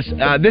to this.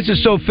 This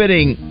is so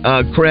fitting,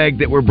 Craig,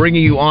 that we're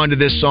bringing you on to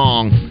this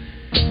song.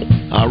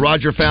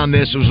 Roger found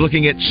this. I was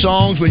looking at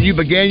songs when you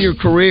began your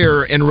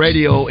career in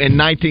radio in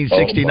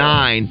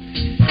 1969.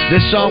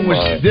 This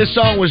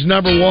song was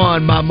number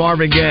one by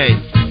Marvin Gaye.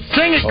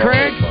 Sing it,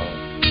 Craig.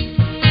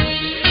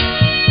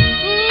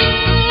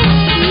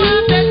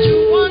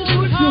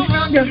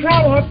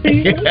 How I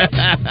feel.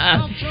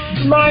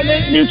 My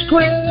name is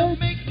Craig.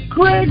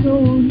 Craig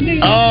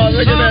O'Neill. Oh,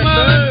 look at that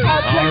move.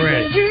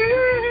 Already.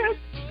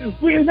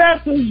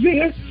 Without the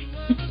zest,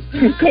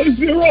 because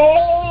they're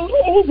all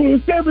over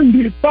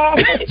 75.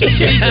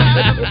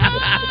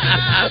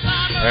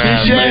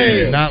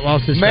 Not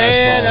lost his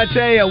man, fastball. I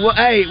tell you, well,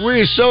 hey,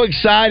 we're so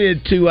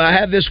excited to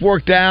have this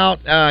worked out.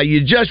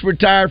 You just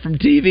retired from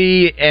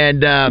TV,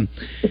 and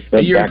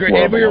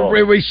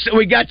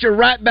we got you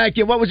right back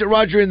in. What was it,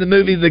 Roger, in the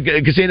movie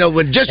The Casino?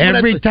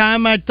 Every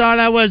time I thought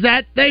I was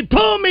at, they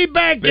pull me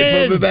back in.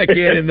 They pull me back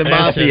in the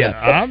Mafia.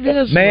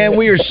 Obviously. Man,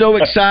 we are so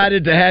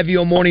excited to have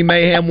you on Morning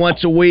Mayhem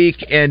once a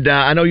week, and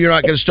I know you're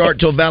not going to start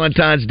till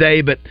Valentine's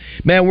Day, but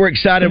man, we're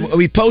excited.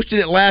 We posted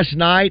it last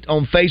night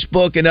on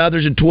Facebook and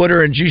others and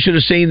Twitter, and you should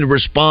have seen the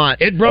response.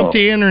 It broke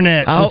the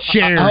internet. I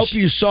hope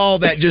you saw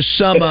that, just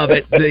some of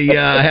it.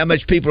 How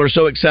much people are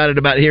so excited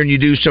about hearing you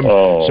do some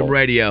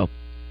radio.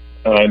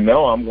 I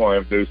know I'm going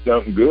to have to do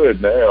something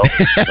good now.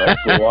 That's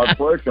a lot of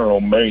pressure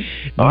on me.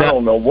 I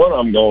don't know what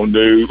I'm going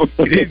to do.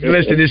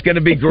 Listen, it's going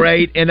to be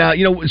great. And,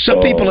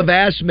 some people have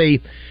asked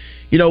me,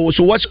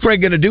 so what's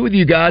Craig going to do with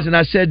you guys? And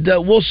I said,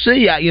 we'll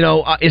see. Who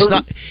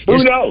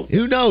knows?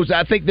 Who knows?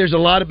 I think there's a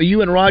lot of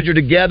you and Roger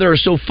together are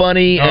so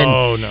funny.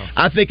 And no.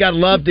 I think I'd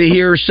love to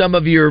hear some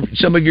of your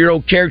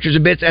old characters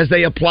and bits as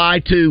they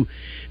apply to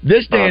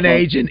this day and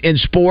age in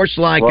sports,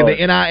 like the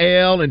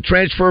NIL and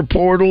transfer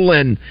portal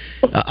and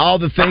all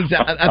the things.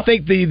 I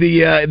think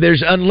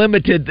there's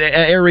unlimited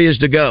areas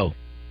to go.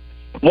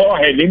 Well,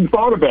 I hadn't even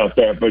thought about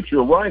that, but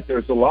you're right.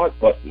 There's a lot,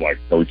 like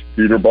Coach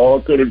Peter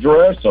Ball could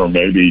address, or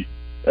maybe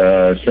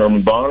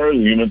Sherman Bonner, the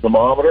human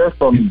thermometer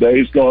from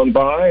days gone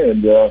by.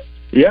 And, there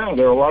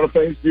are a lot of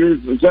things, you're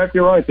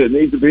exactly right, that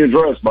need to be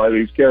addressed by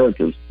these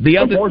characters.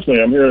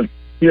 Unfortunately, I'm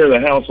here in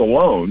the house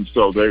alone,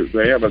 so the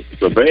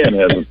van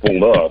hasn't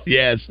pulled up.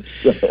 Yes.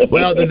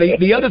 Well,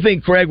 the other thing,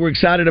 Craig, we're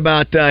excited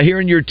about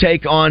hearing your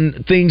take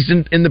on things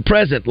in the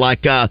present,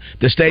 like the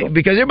state,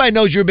 because everybody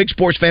knows you're a big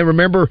sports fan.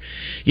 Remember,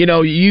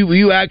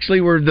 you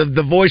actually were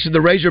the voice of the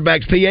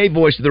Razorbacks, PA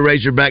voice of the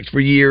Razorbacks for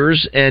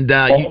years, and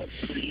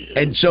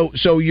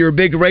so you're a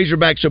big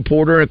Razorback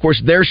supporter, and of course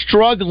they're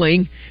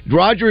struggling.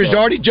 Roger has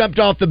already jumped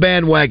off the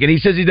bandwagon. He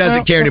says he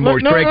doesn't care anymore.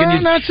 Craig, can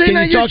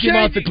you talk him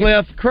off the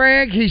cliff?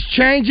 Craig, he's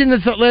changing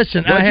the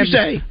listen. What did you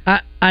say?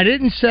 I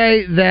didn't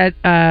say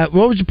that.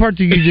 What was the part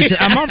that you just said?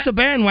 I'm off the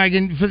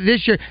bandwagon for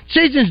this year.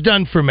 Season's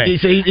done for me.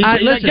 He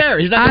doesn't care.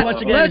 He's not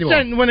watching it anymore.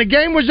 Listen, when the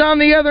game was on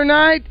the other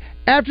night,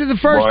 after the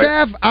first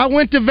half, I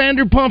went to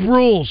Vanderpump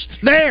Rules.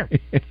 There,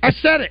 I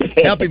said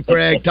it. Help him,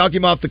 Craig. Talk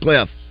him off the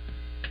cliff.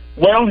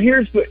 Well,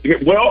 here's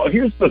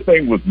the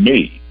thing with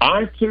me.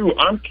 I'm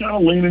kind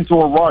of leaning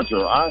toward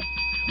Roger. I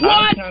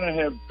kind of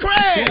have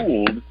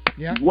cooled.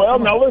 Yeah. Well,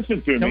 now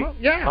listen to me.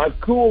 Yeah. I've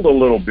cooled a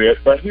little bit,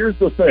 but here's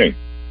the thing.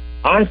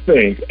 I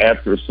think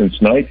since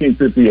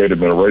 1958, I've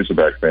been a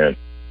Razorback fan.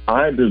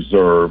 I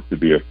deserve to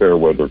be a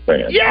fair-weather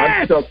fan.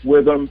 Yes! I've stuck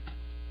with them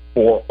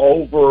for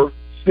over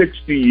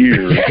 60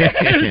 years,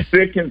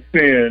 thick and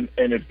thin,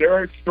 and if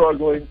they're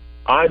struggling,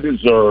 I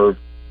deserve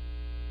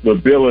the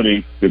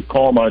ability to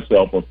call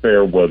myself a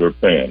fair weather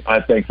fan.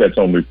 I think that's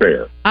only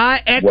fair.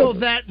 I echo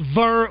that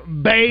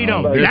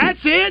verbatim. That's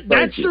it.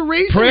 That's the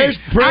reason. Prayers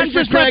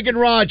for Craig and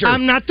Roger.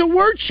 I'm not the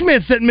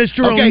wordsmith that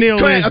Mr. O'Neill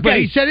is, but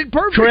he said it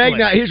perfectly. Craig,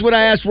 now here's what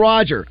I asked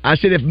Roger. I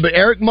said, if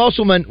Eric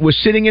Musselman was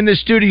sitting in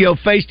this studio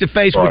face to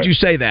face, would you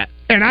say that?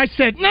 And I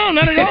said, no,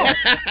 not at all.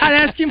 I'd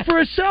ask him for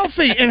a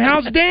selfie. And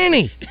how's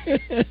Danny?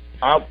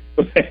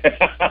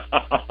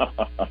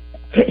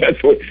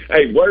 That's what.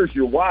 Hey, where's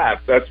your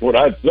wife? That's what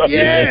I'd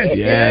say.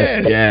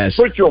 Yes.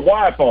 Put your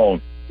wife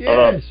on.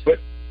 Yes. But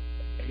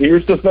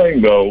here's the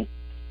thing, though.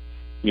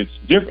 It's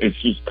different.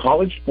 It's just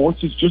college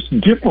sports is just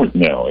different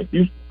now.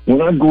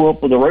 When I grew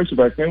up with a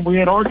Razorback fan, we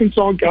had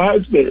Arkansas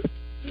guys there.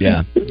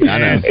 Yeah, I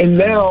know. And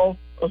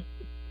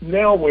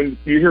now when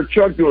you hear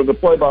Chuck doing the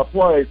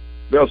play-by-play,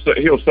 he'll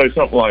say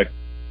something like,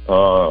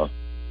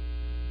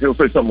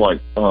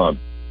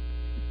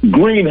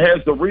 Green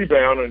has the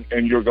rebound,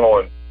 and you're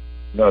going,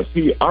 now, is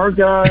he our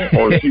guy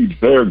or is he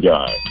their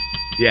guy?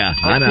 Yeah,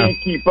 I know. I can't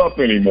keep up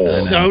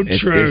anymore. So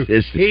true.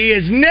 He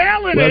is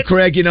nailing it. Well,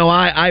 Craig,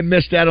 I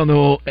missed out on the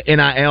whole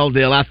NIL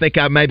deal. I think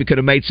I maybe could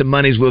have made some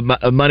money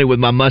with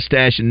my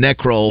mustache and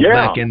neck roll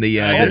back in the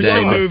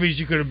day. Movies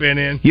you could have been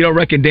in. You don't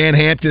reckon Dan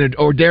Hampton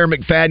or Darren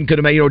McFadden could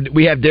have made?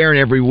 We have Darren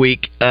every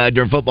week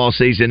during football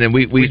season, and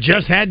we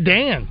just had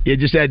Dan. Yeah,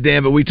 just had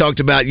Dan, but we talked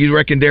about. You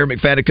reckon Darren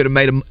McFadden could have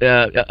made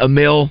a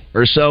mil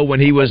or so when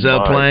he was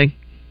playing?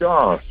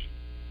 Gosh,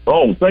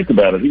 think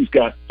about it. He's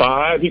got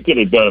 5. He could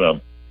have done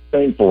a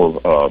thing for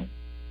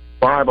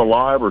 5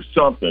 Alive or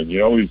something.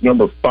 He's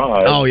number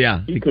 5. Oh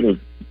yeah, he could have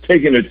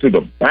taken it to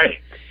the bank.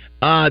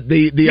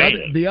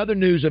 The other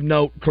news of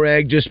note,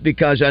 Craig, just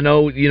because I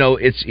know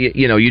it's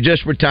you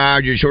just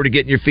retired, you're sort of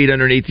getting your feet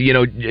underneath.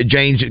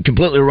 Jane's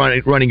completely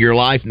running your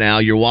life now,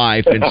 your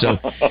wife, and so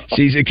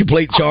she's in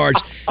complete charge.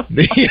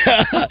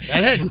 That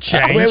hasn't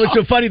changed. Well, it was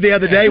so funny the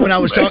other day when I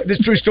was talking. This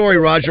is a true story,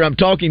 Roger. I'm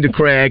talking to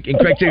Craig, and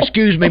Craig said,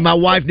 "Excuse me, my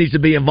wife needs to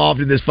be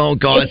involved in this phone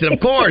call." I said, "Of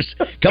course,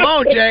 come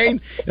on, Jane."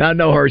 And I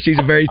know her; she's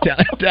a very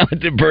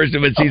talented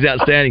person, but she's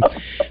outstanding.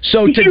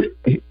 So,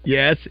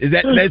 yes,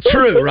 that's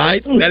true,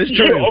 right? That is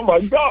true. Oh my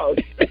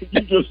God,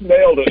 you just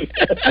nailed it.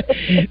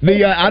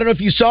 I don't know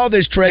if you saw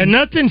this, Craig. And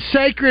nothing's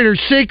sacred or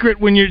secret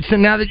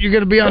now that you're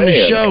going to be on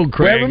the show,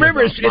 Craig. Well,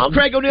 remember, it's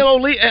Craig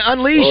O'Neill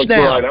Unleashed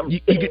now.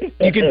 Right.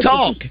 You can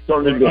talk.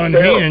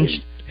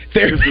 Unhinged.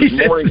 Therapy. This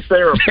is morning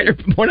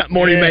therapy.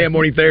 Morning Mayhem,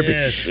 morning therapy.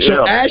 Yes.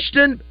 So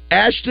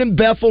Ashton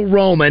Bethel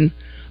Roman,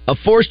 a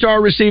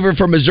 4-star receiver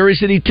from Missouri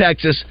City,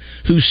 Texas,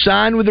 who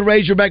signed with the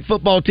Razorback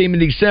football team in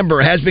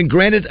December, has been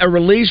granted a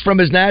release from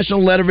his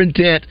national letter of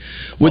intent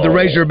with the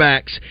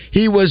Razorbacks.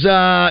 He was,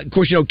 of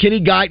course,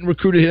 Kenny Guyton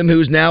recruited him,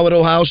 who's now at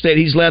Ohio State.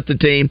 He's left the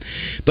team,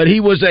 but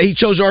he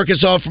chose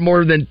Arkansas for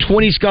more than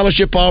 20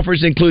 scholarship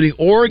offers, including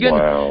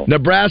Oregon,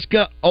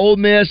 Nebraska, Ole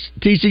Miss,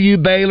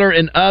 TCU, Baylor,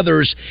 and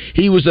others.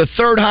 He was the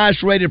 3rd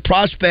highest rated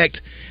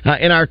prospect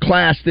in our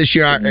class this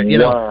year.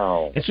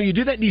 Wow! And so you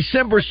do that in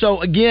December.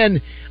 So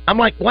again, I'm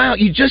like, wow,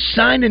 you just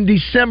signed in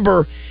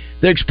December.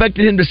 They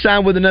expected him to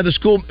sign with another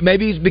school.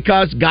 Maybe it's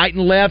because Guyton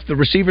left, the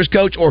receivers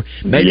coach, or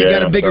maybe he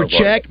got a bigger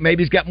check.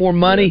 Maybe he's got more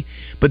money.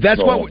 But that's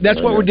what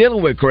we're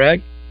dealing with,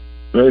 Craig.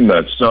 Isn't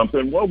that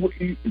something?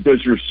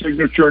 Does your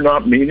signature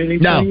not mean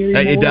anything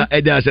anymore?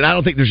 It doesn't. I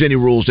don't think there's any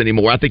rules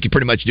anymore. I think you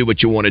pretty much do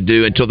what you want to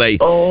do until they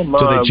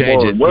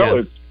change it.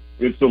 Well,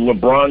 it's the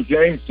LeBron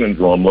James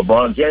syndrome.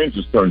 LeBron James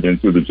has turned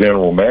into the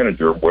general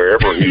manager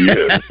wherever he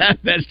is.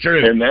 That's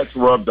true. And that's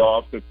rubbed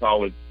off to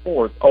college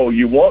sports. Oh,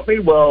 you want me?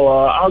 Well,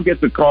 I'll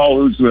get the call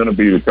who's going to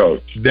be the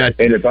coach. And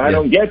if I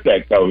don't get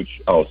that coach,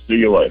 I'll see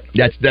you later.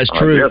 That's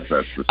true. I guess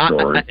that's the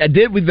story. I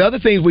did with the other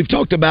things we've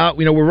talked about.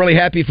 We're really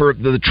happy for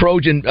the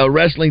Trojan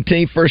wrestling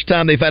team. First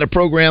time they've had a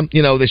program.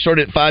 They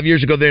started 5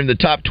 years ago. They're in the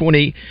top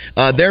 20.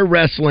 They're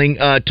wrestling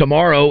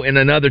tomorrow in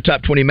another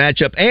top 20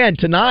 matchup. And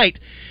tonight,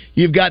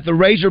 you've got the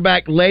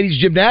Razorback ladies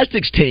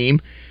gymnastics team.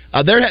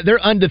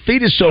 They're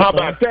undefeated so far. How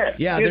about that?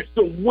 Yeah, it's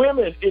the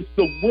women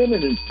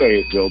in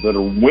Fayetteville that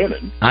are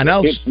winning. I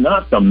know. It's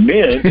not the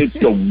men. It's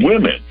the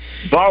women.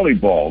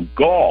 Volleyball,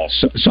 golf,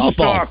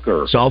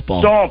 softball,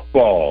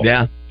 softball.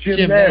 Yeah.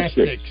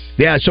 Gymnastics.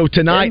 Yeah. So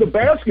tonight, and the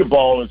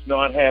basketball is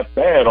not half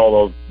bad.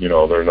 Although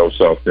there are no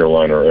South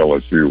Carolina or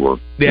LSU or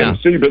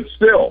Tennessee, but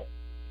still,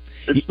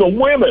 it's the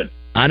women.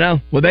 I know.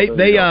 Well,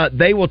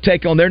 they will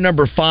take on, their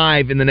number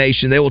 5 in the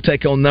nation. They will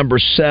take on number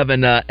 7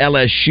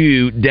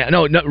 LSU.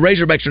 No,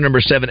 Razorbacks are number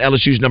 7.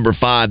 LSU's number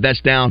 5. That's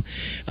down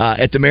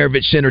at the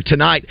Maravich Center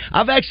tonight.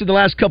 I've actually the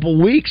last couple of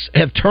weeks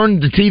have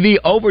turned the TV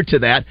over to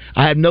that.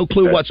 I have no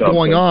clue what's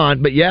going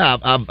on, but yeah,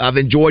 I've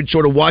enjoyed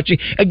sort of watching.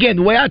 Again,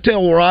 the way I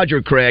tell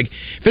Roger, Craig,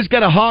 if it's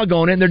got a hog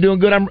on it and they're doing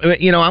good, I'm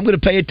going to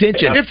pay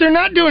attention. If they're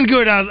not doing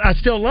good, I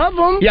still love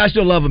them. Yeah, I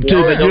still love them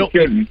too, but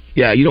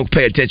you don't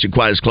pay attention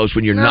quite as close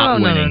when you're not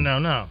winning.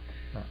 No.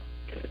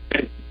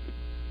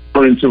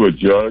 Turn into a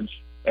judge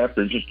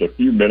after just a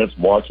few minutes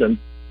watching.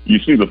 You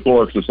see the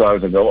floor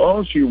exercise and go,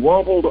 "Oh, she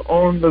wobbled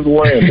on the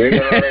landing."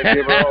 And I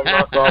give her a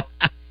knock off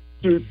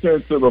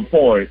 0.2 of a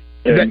point.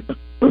 And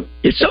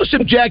It's so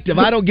subjective.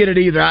 I don't get it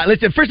either.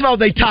 Listen, first of all,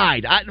 they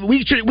tied.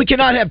 We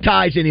cannot have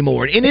ties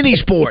anymore in any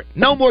sport.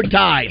 No more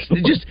ties.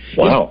 It's just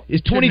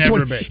it's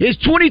 2020. It's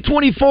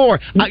 2024.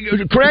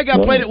 Craig, I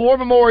played at War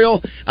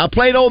Memorial. I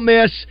played Ole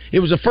Miss. It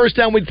was the first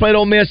time we'd played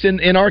Ole Miss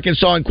in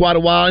Arkansas in quite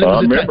a while. And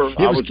I remember.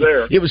 I was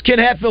there. It was Ken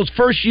Hatfield's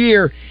first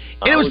year,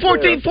 and it was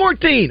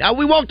 14-14.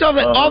 We walked off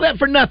all that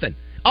for nothing.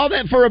 All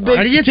that for a big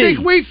How do you team.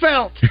 think we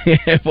felt?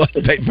 Well,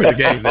 paid for the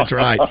game. That's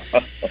right.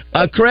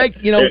 Craig,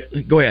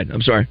 go ahead.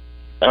 I'm sorry.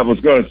 I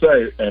was going to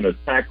say, and a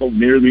tackle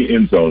near the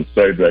end zone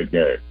saved that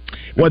game.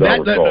 Well,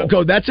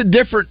 that's a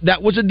different.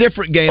 That was a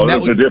different game. Oh,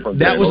 that was a different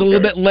game. That was a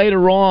little bit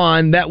later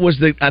on. That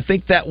was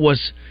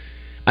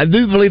I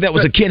do believe that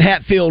was a Ken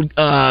Hatfield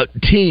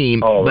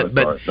team. Oh, that's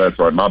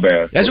right. My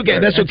bad. That's okay.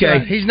 That's okay.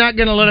 He's not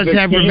going to let us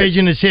have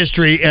revisionist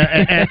history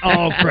at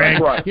all,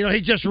 Craig. Right. He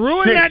just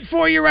ruined that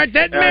for you, right?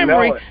 That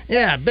memory.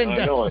 Yeah, been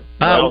done. I know it.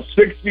 Well,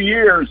 60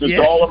 years, it's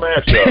all a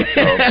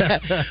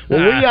matchup.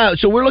 So.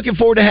 So we're looking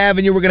forward to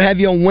having you. We're going to have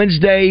you on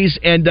Wednesdays,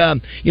 and a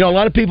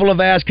lot of people have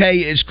asked, "Hey,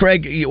 is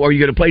Craig? Are you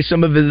going to play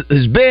some of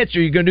his bits? Or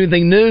are you going to do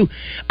anything new?"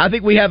 I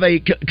think we have a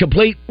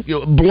complete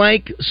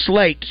blank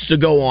slate to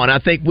go on. I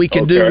think we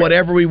can do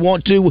whatever we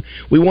want to.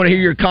 We want to hear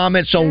your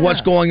comments on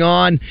what's going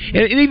on,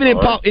 and even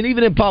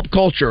in pop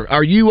culture.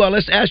 Are you?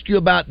 Let's ask you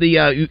about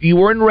the. You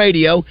were in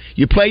radio.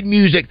 You played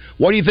music.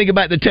 What do you think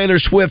about the Taylor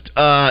Swift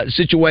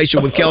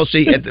situation with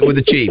Kelsey with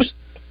the Chiefs?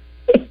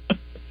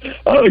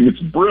 I think it's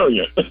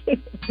brilliant.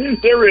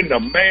 There isn't a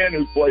man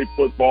who played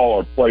football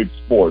or played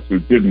sports who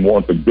didn't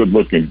want the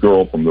good-looking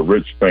girl from the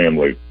rich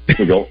family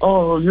to go,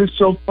 "Oh, you're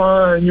so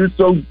fine. You're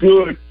so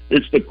good."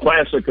 It's the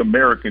classic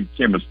American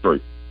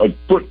chemistry. A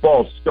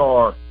football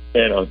star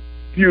and a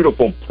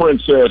beautiful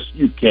princess.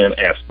 You can't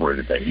ask for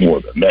anything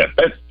more than that.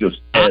 That's just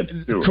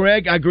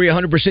Craig, I agree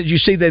 100%. You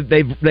see that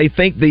they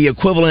think the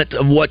equivalent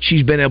of what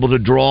she's been able to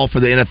draw for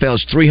the NFL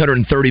is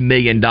 $330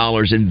 million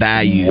in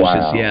value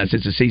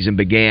since the season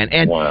began.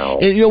 And,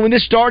 and when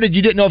this started,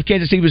 you didn't know if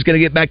Kansas City was going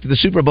to get back to the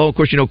Super Bowl. Of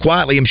course,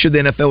 quietly, I'm sure the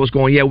NFL was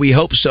going, "Yeah, we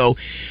hope so."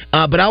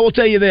 But I will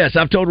tell you this: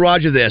 I've told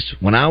Roger this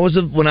when I was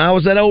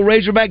that old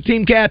Razorback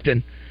team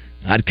captain.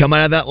 I'd come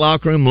out of that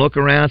locker room, look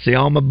around, see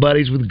all my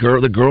buddies with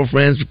the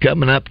girlfriends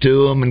coming up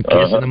to them and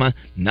kissing them.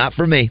 Not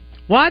for me.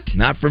 What?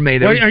 Not for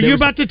me. Are you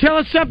about to tell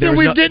us something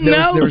we didn't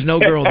know? There was no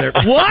girl there.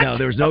 What? No,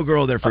 there was no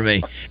girl there for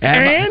me.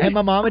 And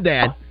my mom and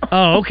dad.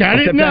 Oh, okay. I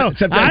didn't know.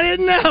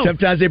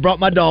 Sometimes they brought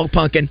my dog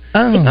Pumpkin.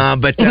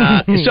 But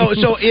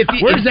so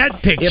where's that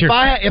picture?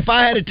 If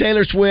I had a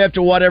Taylor Swift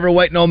or whatever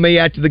waiting on me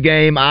after the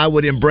game, I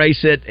would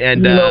embrace it.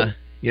 And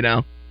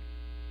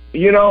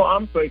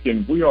I'm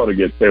thinking we ought to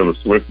get Taylor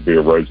Swift to be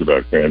a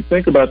Razorback fan.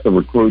 Think about the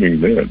recruiting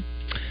then.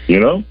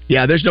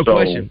 Yeah, there's no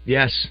question.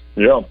 Yes.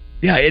 Yeah.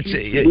 Yeah,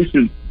 we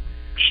should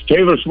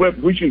Taylor Swift.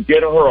 We should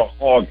get her a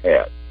hog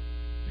hat.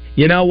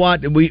 You know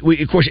what?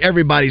 We of course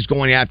everybody's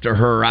going after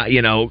her.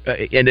 And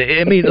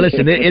I mean,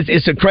 listen,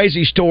 it's a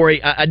crazy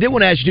story. I did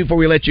want to ask you before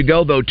we let you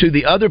go, though, to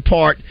the other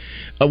part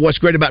of what's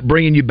great about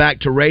bringing you back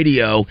to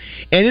radio,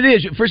 and it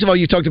is. First of all,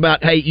 you talked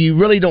about you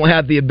really don't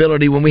have the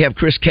ability when we have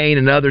Chris Kane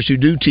and others who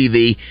do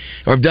TV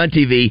or have done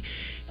TV.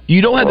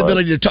 You don't have the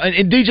ability to talk.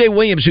 And DJ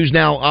Williams, who's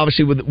now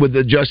obviously with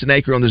the Justin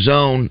Aker on the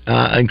Zone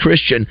and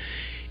Christian.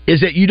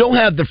 Is that you don't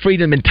have the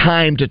freedom and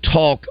time to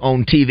talk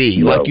on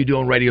TV like you do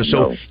on radio.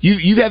 So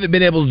you haven't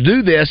been able to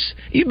do this.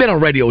 You've been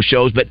on radio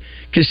shows, but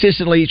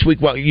consistently each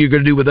week what you're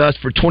going to do with us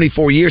for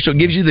 24 years. So it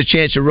gives you the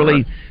chance to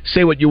really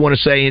say what you want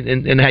to say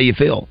and how you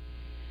feel.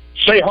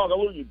 Say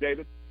hallelujah,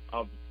 David.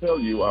 I'll tell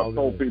you, I've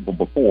told people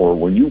before,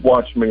 when you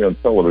watched me on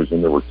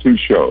television, there were two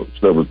shows.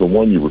 There was the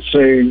one you were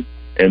seeing,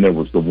 and there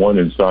was the one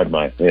inside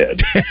my head.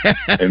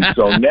 And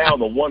so now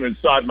the one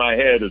inside my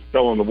head is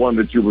telling the one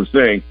that you were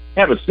seeing,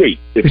 have a seat.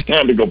 It's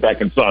time to go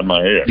back inside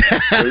my head.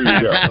 There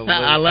you go.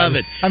 I love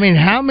it. I mean,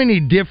 how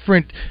many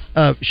different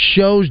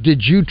shows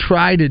did you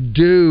try to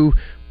do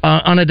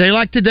on a day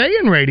like today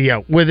in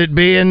radio, with it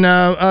being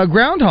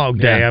Groundhog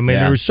Day? Yeah, I mean,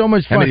 there was so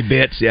much fun. How many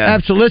bits,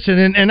 Absolutely.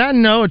 Listen, and I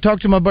know, I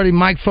talked to my buddy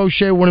Mike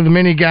Fauché, one of the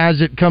many guys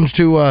that comes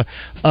to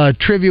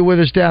trivia with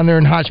us down there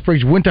in Hot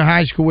Springs, went to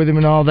high school with him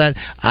and all that.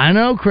 I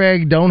know,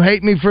 Craig, don't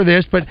hate me for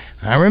this, but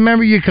I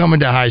remember you coming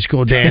to high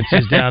school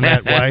dances down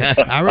that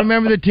way. I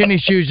remember the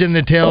tennis shoes and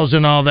the tails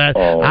and all that.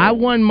 I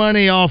won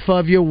money off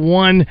of you,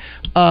 won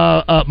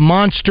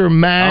Monster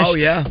Mash,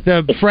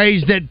 the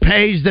phrase that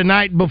pays the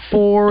night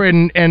before,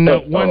 and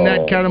won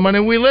that kind of money.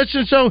 We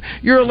listen, so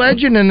you're a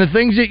legend, and the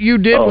things that you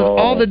did with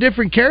all the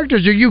different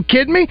characters, are you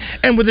kidding me?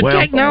 And with the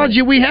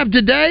technology we have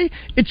today,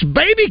 it's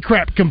baby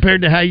crap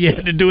compared to how you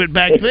had to do it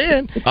back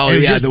then.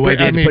 The way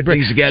they put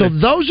things together. So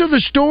those are the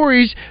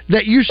stories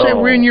that you say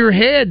were in your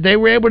head. They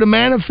were able to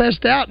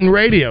manifest out in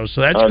radio,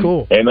 so that's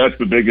cool. And that's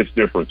the biggest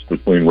difference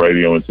between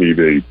radio and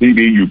TV.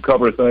 TV, you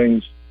cover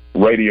things,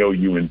 radio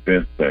you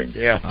invent thing.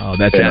 Yeah. Oh,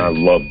 I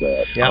love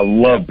that. Yeah. I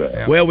love that.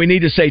 Yeah. Well, we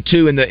need to say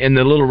too in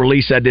the little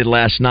release I did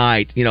last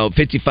night.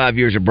 55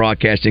 years of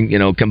broadcasting.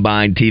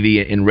 Combined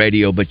TV and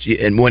radio,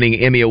 and winning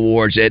Emmy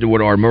awards,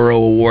 Edward R. Murrow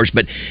awards,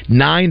 but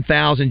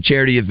 9,000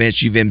 charity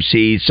events you've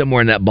emceed,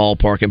 somewhere in that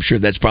ballpark. I'm sure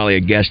that's probably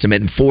a guesstimate,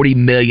 and $40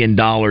 million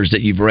that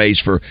you've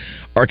raised for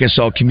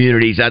Arkansas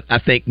communities. I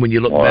think when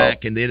you look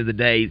back, at the end of the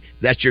day,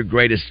 that's your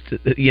greatest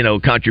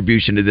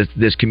contribution to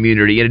this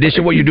community. In addition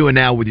to what you're doing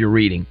now with your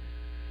reading.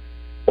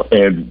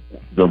 And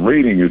the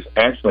reading is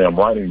actually, I'm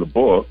writing the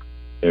book,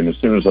 and as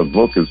soon as the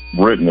book is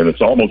written and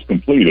it's almost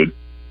completed,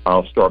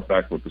 I'll start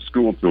back with the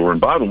school tour. And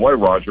by the way,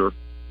 Roger,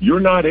 you're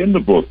not in the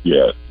book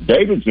yet.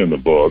 David's in the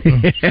book.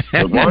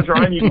 But Roger,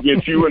 I need to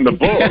get you in the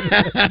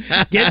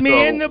book. Get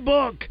me in the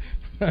book.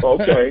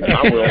 Okay,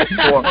 I will.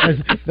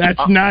 That's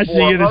nice of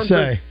you to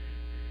say.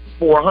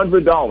 For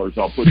 $100,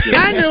 I'll put you in.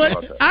 I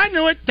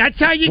knew it. That's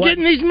how you get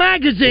in these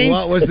magazines.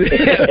 What was the...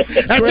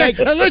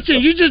 Listen,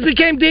 you just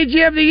became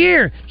DJ of the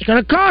year. It's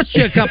going to cost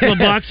you a couple of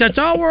bucks. That's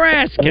all we're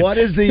asking. What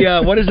is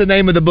the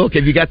name of the book?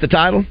 Have you got the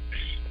title?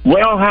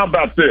 Well, how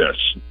about this?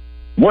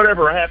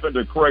 Whatever happened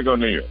to Craig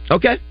O'Neill?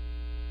 Okay.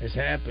 It's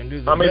happened.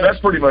 That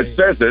pretty much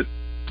says it.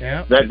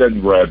 Yeah. That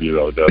doesn't grab you,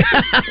 though, does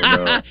it?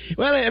 No.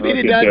 Well, I mean,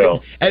 it does.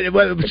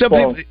 Some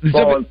people...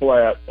 Falling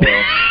flat.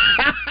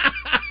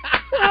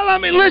 Well, I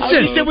mean,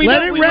 listen,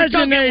 let it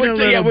resonate a little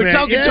bit. We're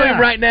talking to him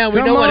right now.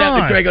 We know what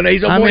happened to Craig O'Neill.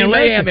 He's on Morning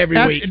Mayhem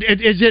every week.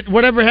 Is it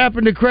whatever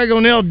happened to Craig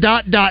O'Neill, ... Are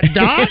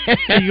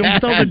you going to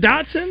throw the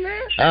dots in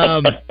there?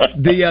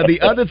 The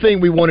other thing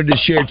we wanted to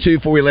share, too,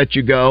 before we let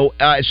you go,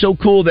 it's so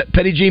cool that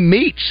Petty G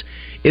Meats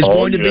is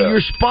going to be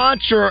your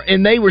sponsor,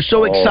 and they were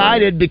so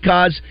excited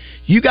because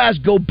you guys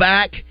go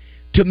back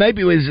to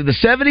maybe, was it the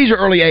 70s or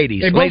early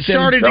 80s? They both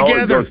started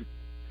together.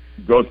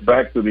 It goes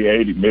back to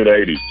the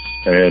mid-80s,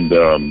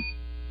 and...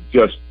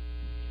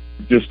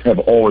 Just have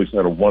always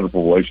had a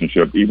wonderful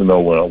relationship, even though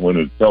when I went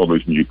into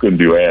television, you couldn't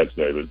do ads,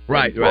 David.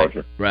 Right.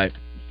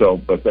 So,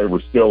 but they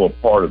were still a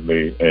part of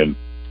me, and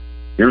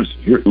here's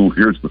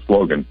the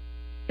slogan.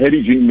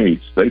 Petty G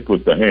Meats, they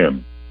put the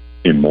ham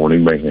in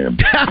Morning Mayhem.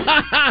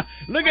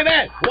 Look at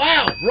that.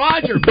 Wow.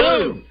 Roger,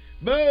 boom.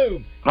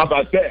 Boom. How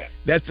about that?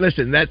 That's why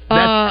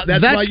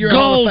you're a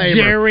Hall of Famer.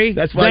 Jerry.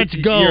 That's why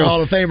you're a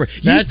Hall of Famer.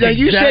 You said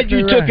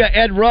you right. took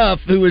Ed Ruff,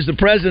 who was the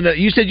president.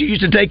 You said you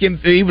used to take him.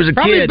 He was a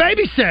probably kid.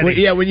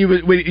 babysitting. When you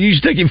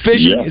used to take him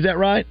fishing. Yeah. Is that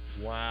right?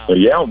 Wow.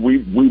 Yeah,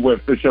 we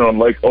went fishing on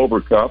Lake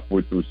Overcup,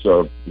 which was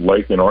a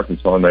lake in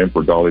Arkansas named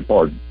for Dolly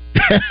Parton.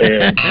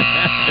 And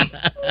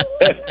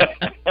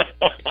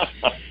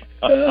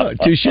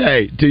touche.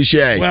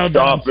 Well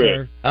done,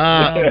 sir.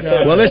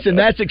 Well, listen,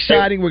 that's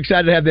exciting. We're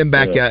excited to have them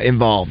back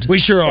involved. We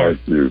sure are.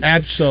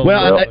 Absolutely.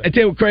 Well, I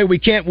tell you what, Craig, we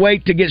can't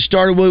wait to get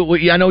started.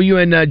 I know you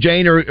and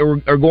Jane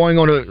are going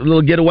on a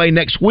little getaway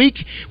next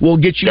week. We'll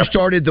get you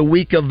started the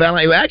week of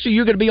Valentine's. Actually,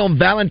 you're going to be on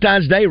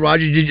Valentine's Day,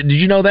 Roger. Did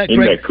you know that, Craig?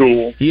 Isn't that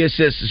cool?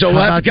 Yes. So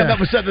we'll have to come up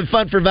with something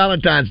fun for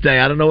Valentine's Day.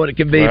 I don't know what it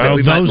can be. Well,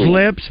 but those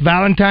lips,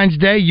 Valentine's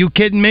Day, you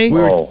kidding me?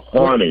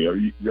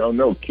 Honey,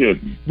 no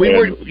kidding.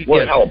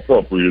 How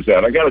appropriate is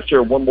that? I got to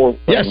share one more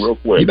thing real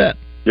quick. You bet.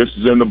 This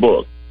is in the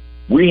book.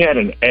 We had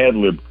an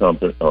ad-lib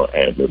company,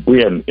 we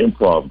had an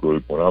improv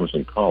group when I was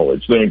in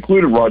college. They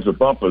included Roger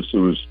Bumpus,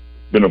 who's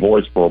been a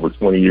voice for over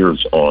 20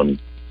 years on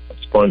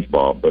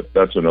SpongeBob, but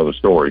that's another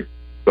story.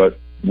 But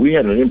we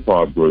had an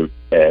improv group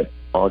at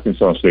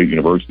Arkansas State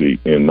University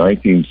in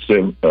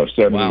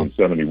 1970 and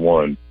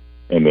 71,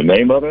 and the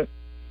name of it,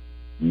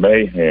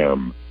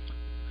 Mayhem.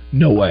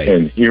 No way.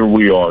 And here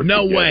we are.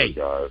 No together, way.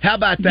 Guys. How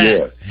about that?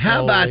 Yes.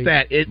 How about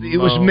that? It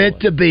was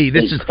meant to be.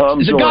 It's a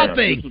God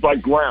thing. This is like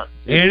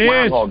It is.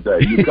 Groundhog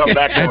Day. You come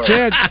back That's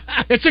it.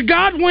 It's a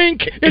God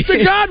wink. It's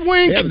a God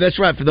wink. Yeah, that's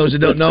right. For those who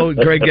don't know,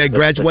 Greg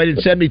graduated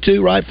in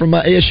 72, right, from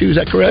ASU. Is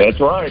that correct?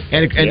 That's right.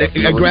 And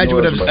a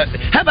graduate of...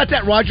 how about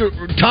that, Roger?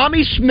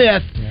 Tommy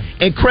Smith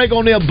and Craig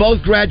O'Neill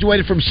both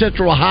graduated from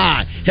Central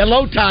High.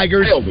 Hello,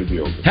 Tigers. Hail to the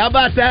Ogo. How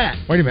about that?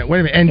 Wait a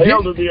minute. And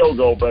Hail to the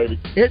Ogo, baby.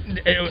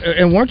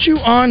 And weren't you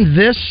on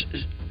this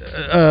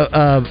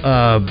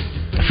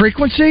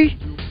frequency?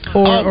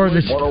 Or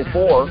this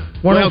 104.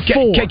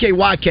 104.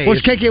 KKYK.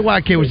 What's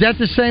KKYK? Was that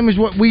the same as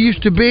what we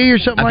used to be, or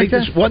something like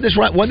that? Wasn't this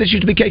right? Wasn't this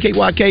used to be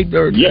KKYK?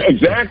 Yeah,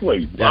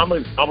 exactly. Yeah.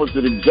 I was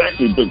at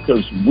exactly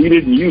because we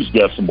didn't use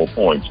decimal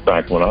points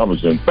back when I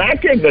was in.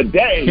 Back in the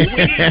day, we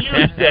didn't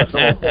use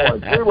decimal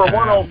points. We were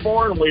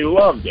 104 and we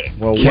loved it.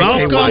 Well,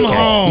 welcome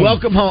home.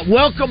 Welcome home.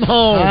 Welcome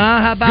home.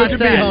 How about Good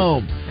to be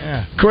home.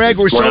 Yeah. Craig,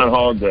 we're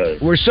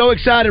so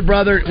excited,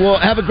 brother. We'll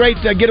have a great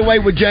getaway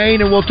with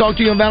Jane, and we'll talk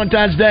to you on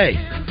Valentine's Day.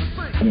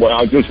 Well,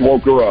 I just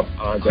woke her up.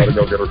 I got to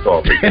go get her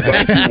coffee. Thank you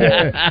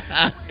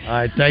all.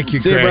 All right, thank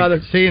you, Craig. See you, brother.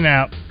 See you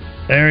now.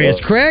 There he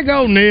is. Craig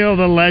O'Neill,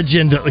 the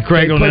legend.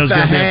 Craig O'Neill's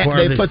going to be a part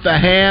of this. They put the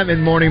ham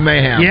in Morning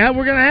Mayhem. Yeah,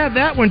 we're going to have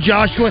that one,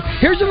 Joshua.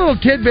 Here's a little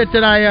tidbit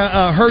that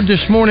I heard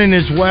this morning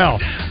as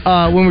well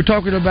when we're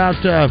talking about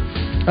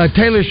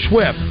Taylor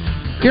Swift.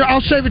 Here,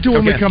 I'll save it to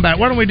when we come back.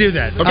 Why don't we do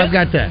that? Okay. I've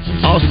got that.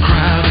 Awesome.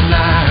 Crowd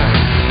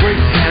alive,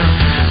 break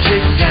down,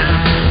 take down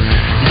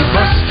the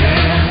bus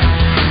stand.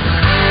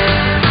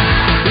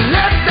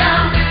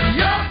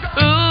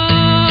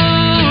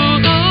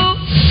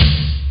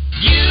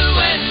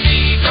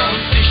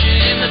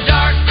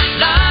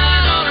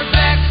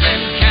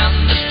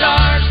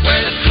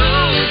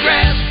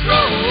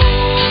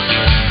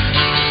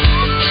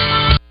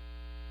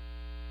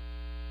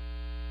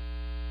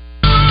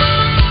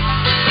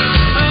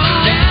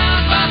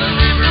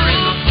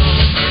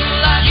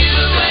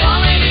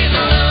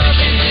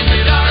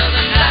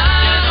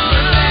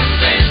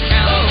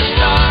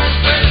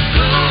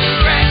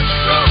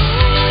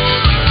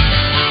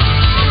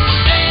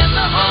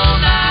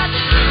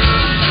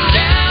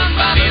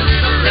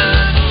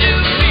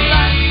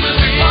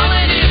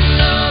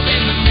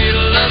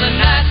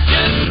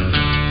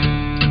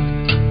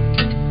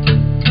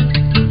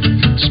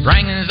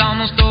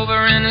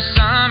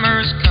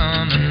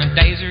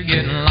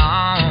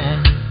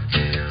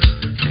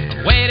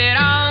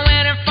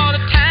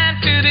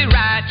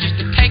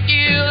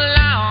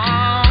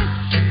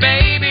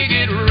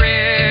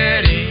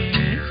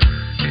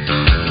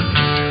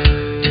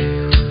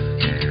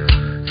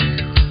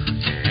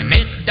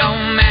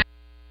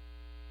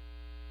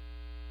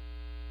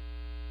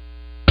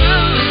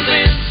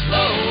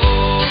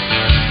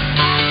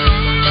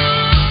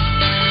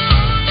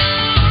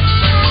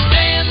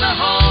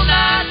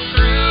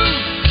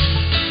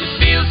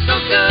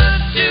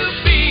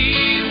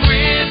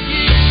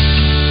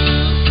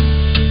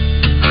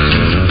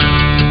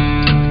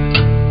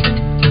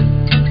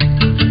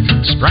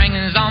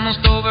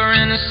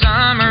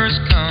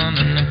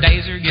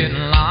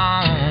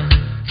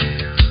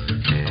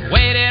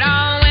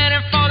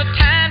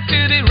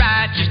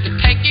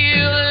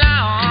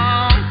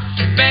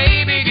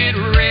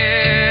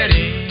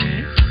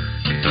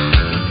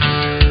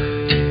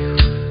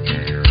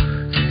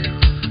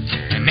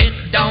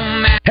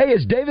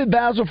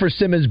 Basil for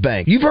Simmons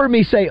Bank. You've heard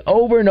me say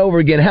over and over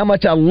again how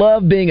much I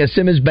love being a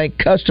Simmons Bank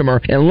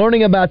customer and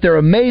learning about their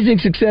amazing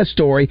success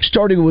story,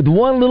 starting with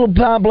one little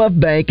Pine Bluff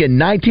bank in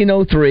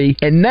 1903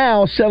 and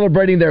now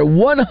celebrating their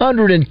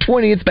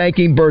 120th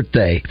banking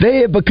birthday. They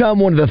have become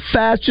one of the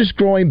fastest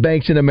growing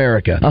banks in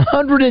America.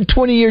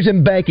 120 years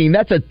in banking,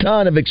 that's a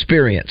ton of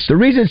experience. The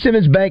reason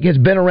Simmons Bank has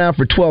been around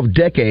for 12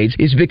 decades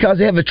is because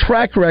they have a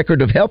track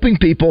record of helping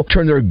people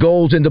turn their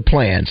goals into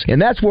plans.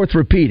 And that's worth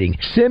repeating.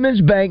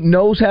 Simmons Bank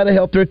knows how to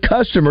help their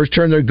customers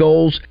turn their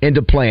goals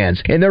into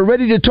plans. And they're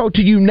ready to talk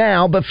to you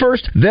now, but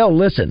first, they'll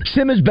listen.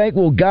 Simmons Bank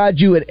will guide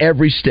you at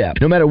every step.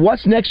 No matter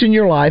what's next in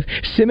your life,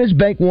 Simmons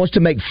Bank wants to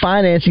make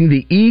financing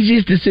the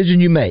easiest decision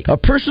you make. A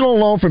personal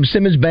loan from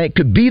Simmons Bank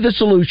could be the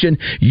solution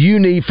you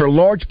need for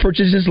large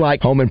purchases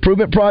like home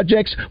improvement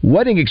projects,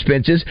 wedding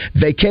expenses,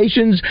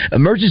 vacations,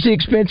 emergency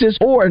expenses,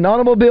 or an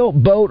automobile,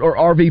 boat, or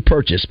RV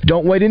purchase.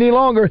 Don't wait any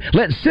longer.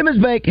 Let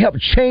Simmons Bank help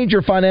change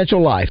your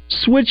financial life.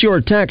 Switch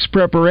your tax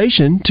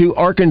preparation to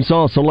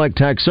Arkansas Select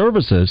Tax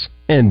Services,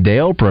 and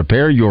they'll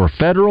prepare your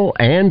federal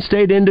and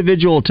state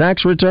individual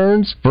tax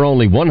returns for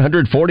only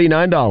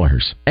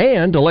 $149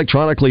 and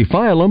electronically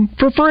file them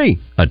for free.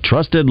 A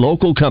trusted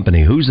local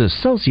company whose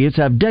associates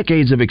have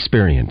decades of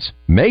experience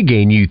may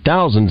gain you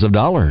thousands of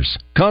dollars.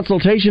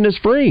 Consultation is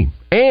free,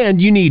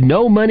 and you need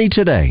no money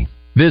today.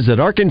 Visit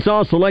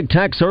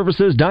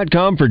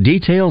ArkansasSelectTaxServices.com for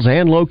details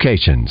and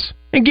locations.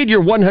 And get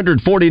your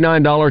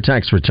 $149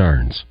 tax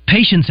returns.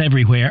 Patients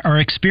everywhere are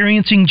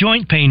experiencing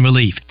joint pain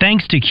relief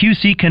thanks to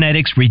QC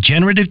Kinetics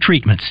regenerative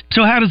treatments.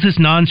 So how does this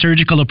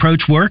non-surgical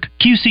approach work?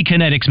 QC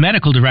Kinetics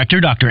Medical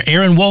Director Dr.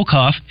 Aaron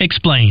Wolkoff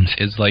explains.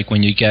 It's like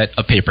when you get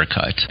a paper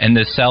cut, and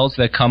the cells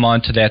that come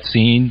onto that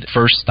scene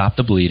first stop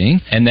the bleeding,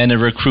 and then it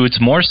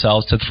recruits more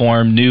cells to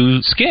form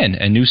new skin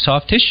and new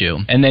soft tissue.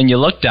 And then you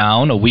look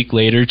down a week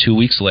later, 2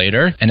 weeks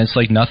later, and it's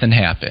like nothing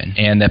happened,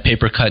 and that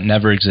paper cut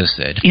never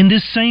existed. In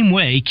this same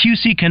way,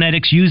 QC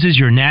Kinetics uses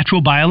your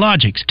natural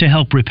biologics to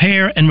help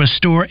repair and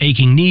restore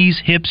aching knees,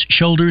 hips,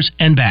 shoulders,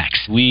 and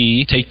backs.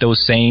 We take those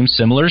same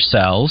similar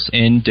cells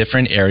in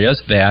different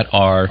areas that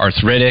are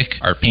arthritic,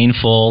 are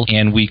painful,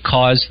 and we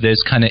cause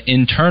this kind of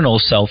internal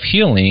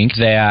self-healing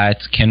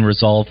that can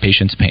resolve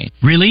patients' pain.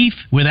 Relief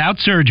without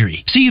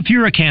surgery. See if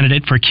you're a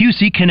candidate for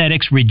QC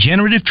Kinetics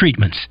regenerative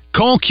treatments.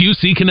 Call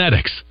QC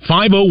Kinetics,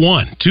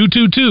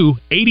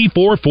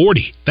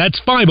 501-222-8440. That's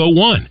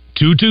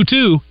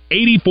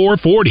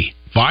 501-222-8440.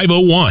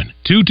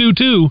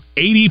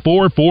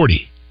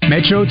 501-222-8440.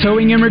 Metro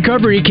Towing and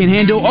Recovery can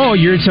handle all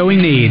your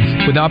towing needs.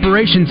 With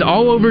operations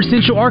all over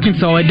Central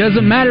Arkansas, it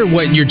doesn't matter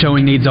what your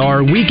towing needs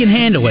are, we can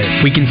handle it.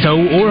 We can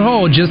tow or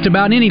haul just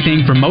about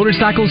anything from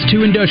motorcycles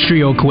to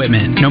industrial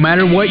equipment. No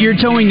matter what your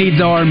towing needs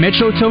are,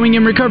 Metro Towing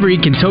and Recovery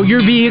can tow your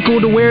vehicle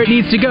to where it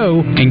needs to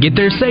go and get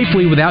there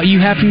safely without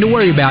you having to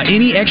worry about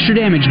any extra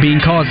damage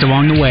being caused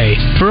along the way.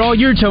 For all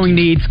your towing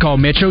needs, call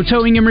Metro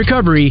Towing and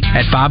Recovery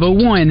at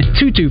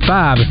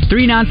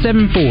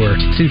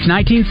 501-225-3974. Since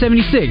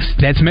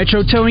 1976, that's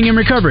Metro Towing and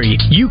Recovery.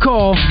 You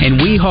call and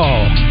we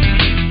haul.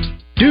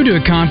 Due to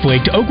a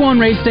conflict, Oaklawn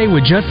Race Day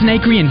with Justin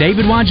Acree and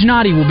David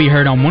Wajanati will be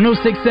heard on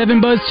 106.7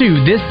 Buzz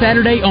 2 this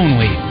Saturday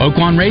only.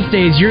 Oaklawn Race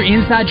Day is your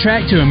inside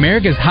track to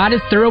America's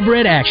hottest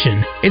thoroughbred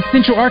action. It's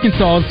Central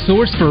Arkansas's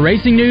source for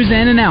racing news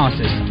and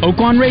analysis.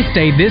 Oaklawn Race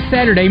Day this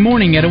Saturday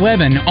morning at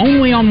 11,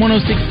 only on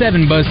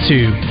 106.7 Buzz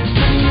 2.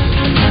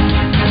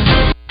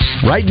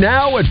 Right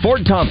now at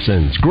Fort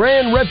Thompson's,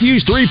 Grand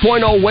Refuge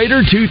 3.0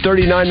 waiter,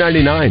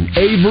 $239.99.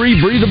 Avery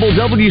Breathable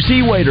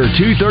WC waiter,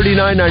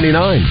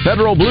 $239.99.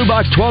 Federal Blue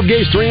Box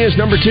 12-gauge 3-inch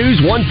number 2s,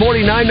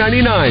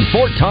 $149.99.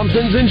 Fort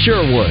Thompson's in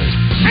Sherwood.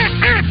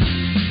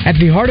 At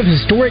the heart of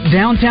historic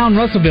downtown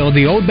Russellville,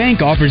 the Old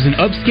Bank offers an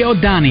upscale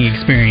dining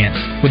experience.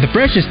 With the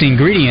freshest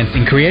ingredients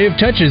and creative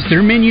touches,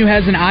 their menu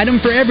has an item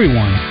for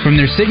everyone. From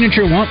their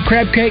signature lump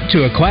crab cake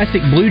to a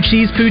classic blue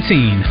cheese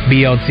poutine,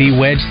 BLT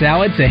wedge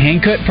salad to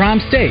hand-cut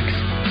prime steaks.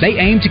 They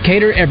aim to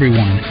cater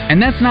everyone.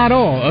 And that's not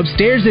all.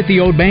 Upstairs at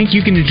the Old Bank,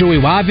 you can enjoy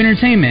live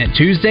entertainment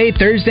Tuesday,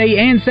 Thursday,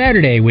 and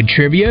Saturday with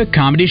trivia,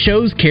 comedy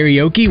shows,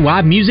 karaoke,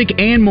 live music,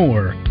 and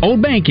more.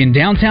 Old Bank in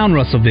downtown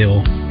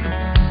Russellville.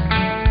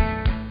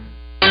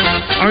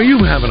 Are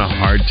you having a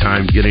hard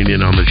time getting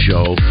in on the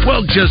show?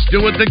 Well, just do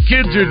what the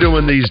kids are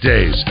doing these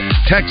days.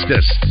 Text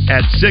us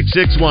at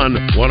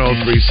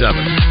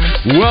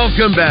 661-1037.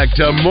 Welcome back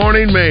to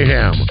Morning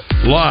Mayhem,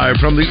 live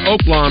from the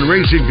Oaklawn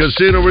Racing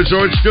Casino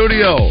Resort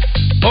Studio.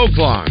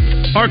 Oaklawn,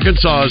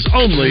 Arkansas's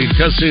only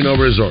casino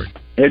resort.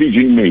 Eddie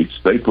G Meats,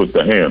 they put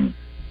the ham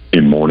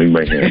in Morning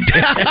Mayhem.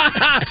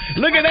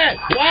 Look at that.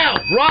 Wow.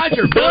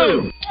 Roger,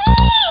 boom.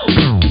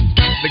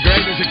 The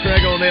greatness of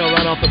Craig O'Neill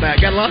right off the bat.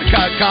 Got a lot of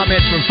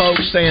comments from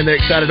folks saying they're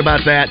excited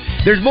about that.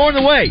 There's more on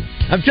the way.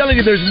 I'm telling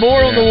you, there's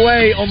more on the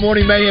way on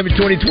Morning Mayhem in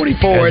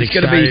 2024. It's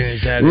going to be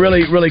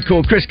really, really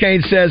cool. Chris Kane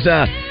says,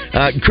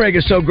 Craig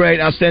is so great.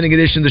 Outstanding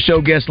addition to the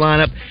show guest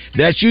lineup.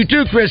 That's you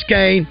too, Chris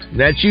Kane.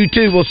 That's you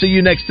too. We'll see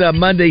you next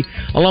Monday,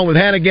 along with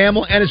Hannah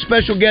Gamble and a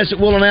special guest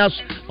that we'll announce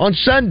on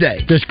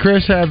Sunday. Does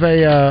Chris have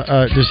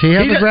a? Does he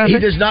have a graphic?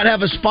 He does not have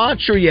a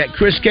sponsor yet.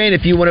 Chris Kane,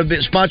 if you want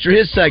to sponsor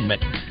his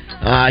segment,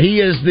 he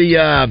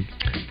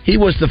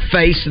was the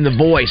face and the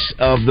voice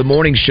of the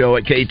morning show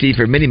at KT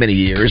for many, many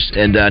years,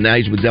 and now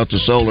he's with Delta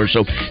Solar.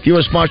 So if you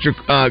want to sponsor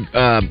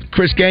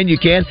Chris Kane, you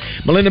can.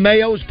 Melinda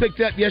Mayo was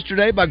picked up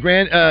yesterday by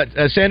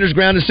Sanders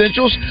Ground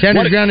Essentials.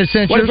 Ground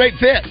Essentials. What a great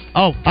fit.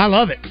 Oh, I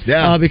love it.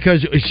 Yeah.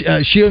 Because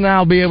she and I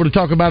will be able to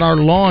talk about our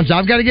lawns.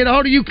 I've got to get a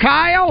hold of you,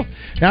 Kyle.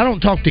 Now, I don't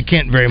talk to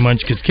Kent very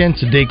much because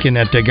Kent's a deacon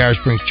at the Garrett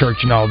Springs Church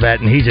and all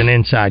that, and he's an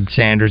inside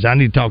Sanders. I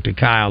need to talk to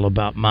Kyle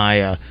about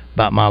my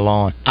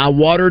lawn. I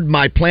watered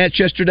my plants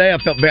yesterday. I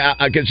felt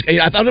I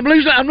thought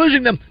I'm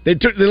losing them. They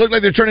look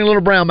like they're turning a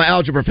little brown. My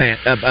algebra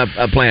plants.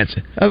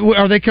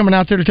 Are they coming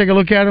out there to take a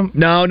look at them?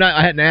 No,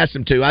 I hadn't asked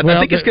them to. I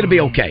think it's going to be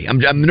okay.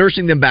 I'm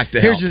nursing them back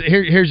to health.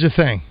 Here's the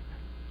thing.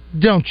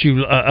 Don't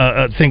you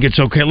think it's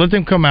okay? Let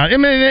them come out. I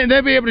mean,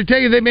 they'll be able to tell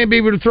you. They may be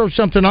able to throw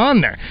something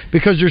on there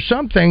because there's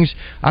some things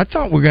I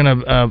thought were going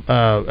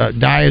to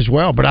die as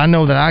well. But I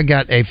know that I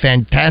got a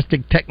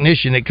fantastic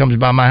technician that comes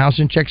by my house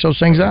and checks those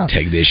things out.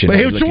 Technician. But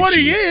here's what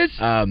he is.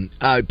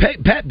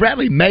 Pat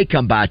Bradley may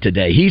come by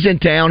today. He's in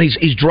town.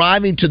 He's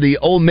driving to the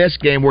Ole Miss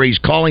game where he's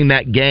calling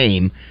that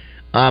game.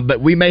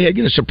 But we may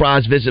get a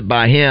surprise visit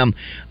by him.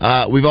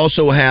 We've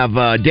also have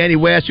Danny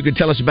West, who can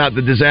tell us about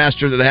the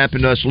disaster that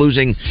happened to us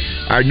losing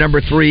our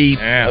number 3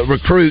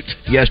 recruit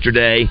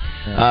yesterday.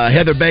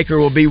 Heather Baker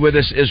will be with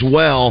us as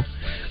well.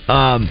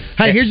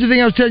 Hey, here's the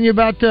thing I was telling you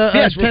about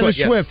Taylor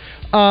Swift.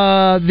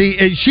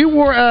 She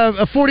wore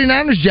a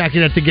 49ers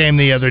jacket at the game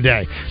the other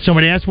day.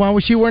 Somebody asked why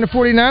was she wearing a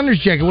 49ers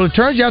jacket. Well, it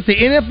turns out the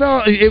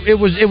NFL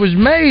it was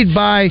made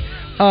by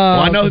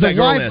I know the that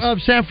girl wife is. of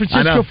San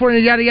Francisco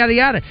 49ers, yada yada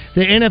yada.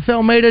 The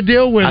NFL made a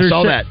deal with her. I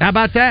saw that. How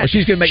about that? Well,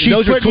 she's going to make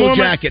those are cool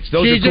jackets.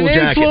 Those are cool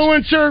jackets.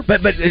 She's an influencer.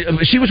 But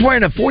she was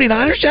wearing a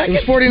 49ers jacket.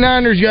 It was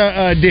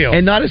 49ers deal,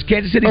 and not as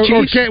Kansas City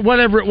Chiefs, or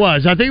whatever it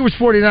was. I think it was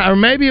 49, or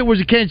maybe it was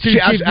a Kansas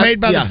City Chiefs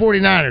made by the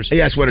 49ers.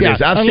 Yeah, that's what it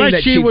is. I've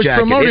unless seen that she was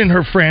jacket. Promoting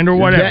her friend or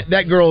whatever.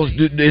 That girl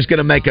is going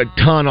to make a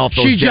ton off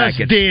those jackets.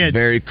 She just did.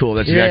 Very cool.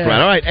 That's exactly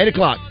right. All right, 8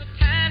 o'clock.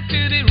 Time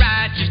to be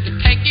right, just to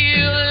take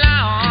you along.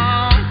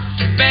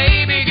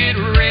 Baby, get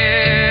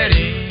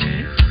ready.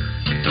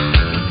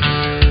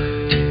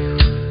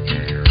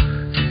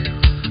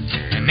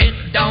 And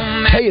it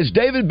don't matter. Hey, it's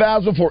David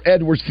Basil for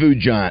Edwards Food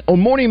Giant. On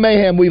Morning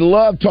Mayhem, we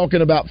love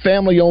talking about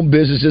family-owned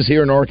businesses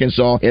here in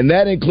Arkansas, and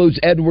that includes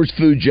Edwards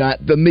Food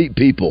Giant, the meat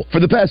people. For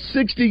the past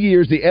 60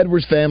 years, the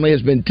Edwards family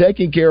has been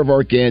taking care of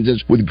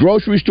Arkansans with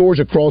grocery stores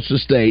across the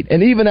state,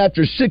 and even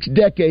after 6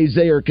 decades,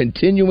 they are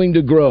continuing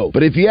to grow.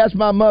 But if you ask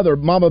my mother,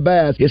 Mama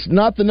Bass, it's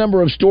not the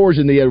number of stores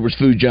in the Edwards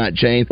Food Giant chain.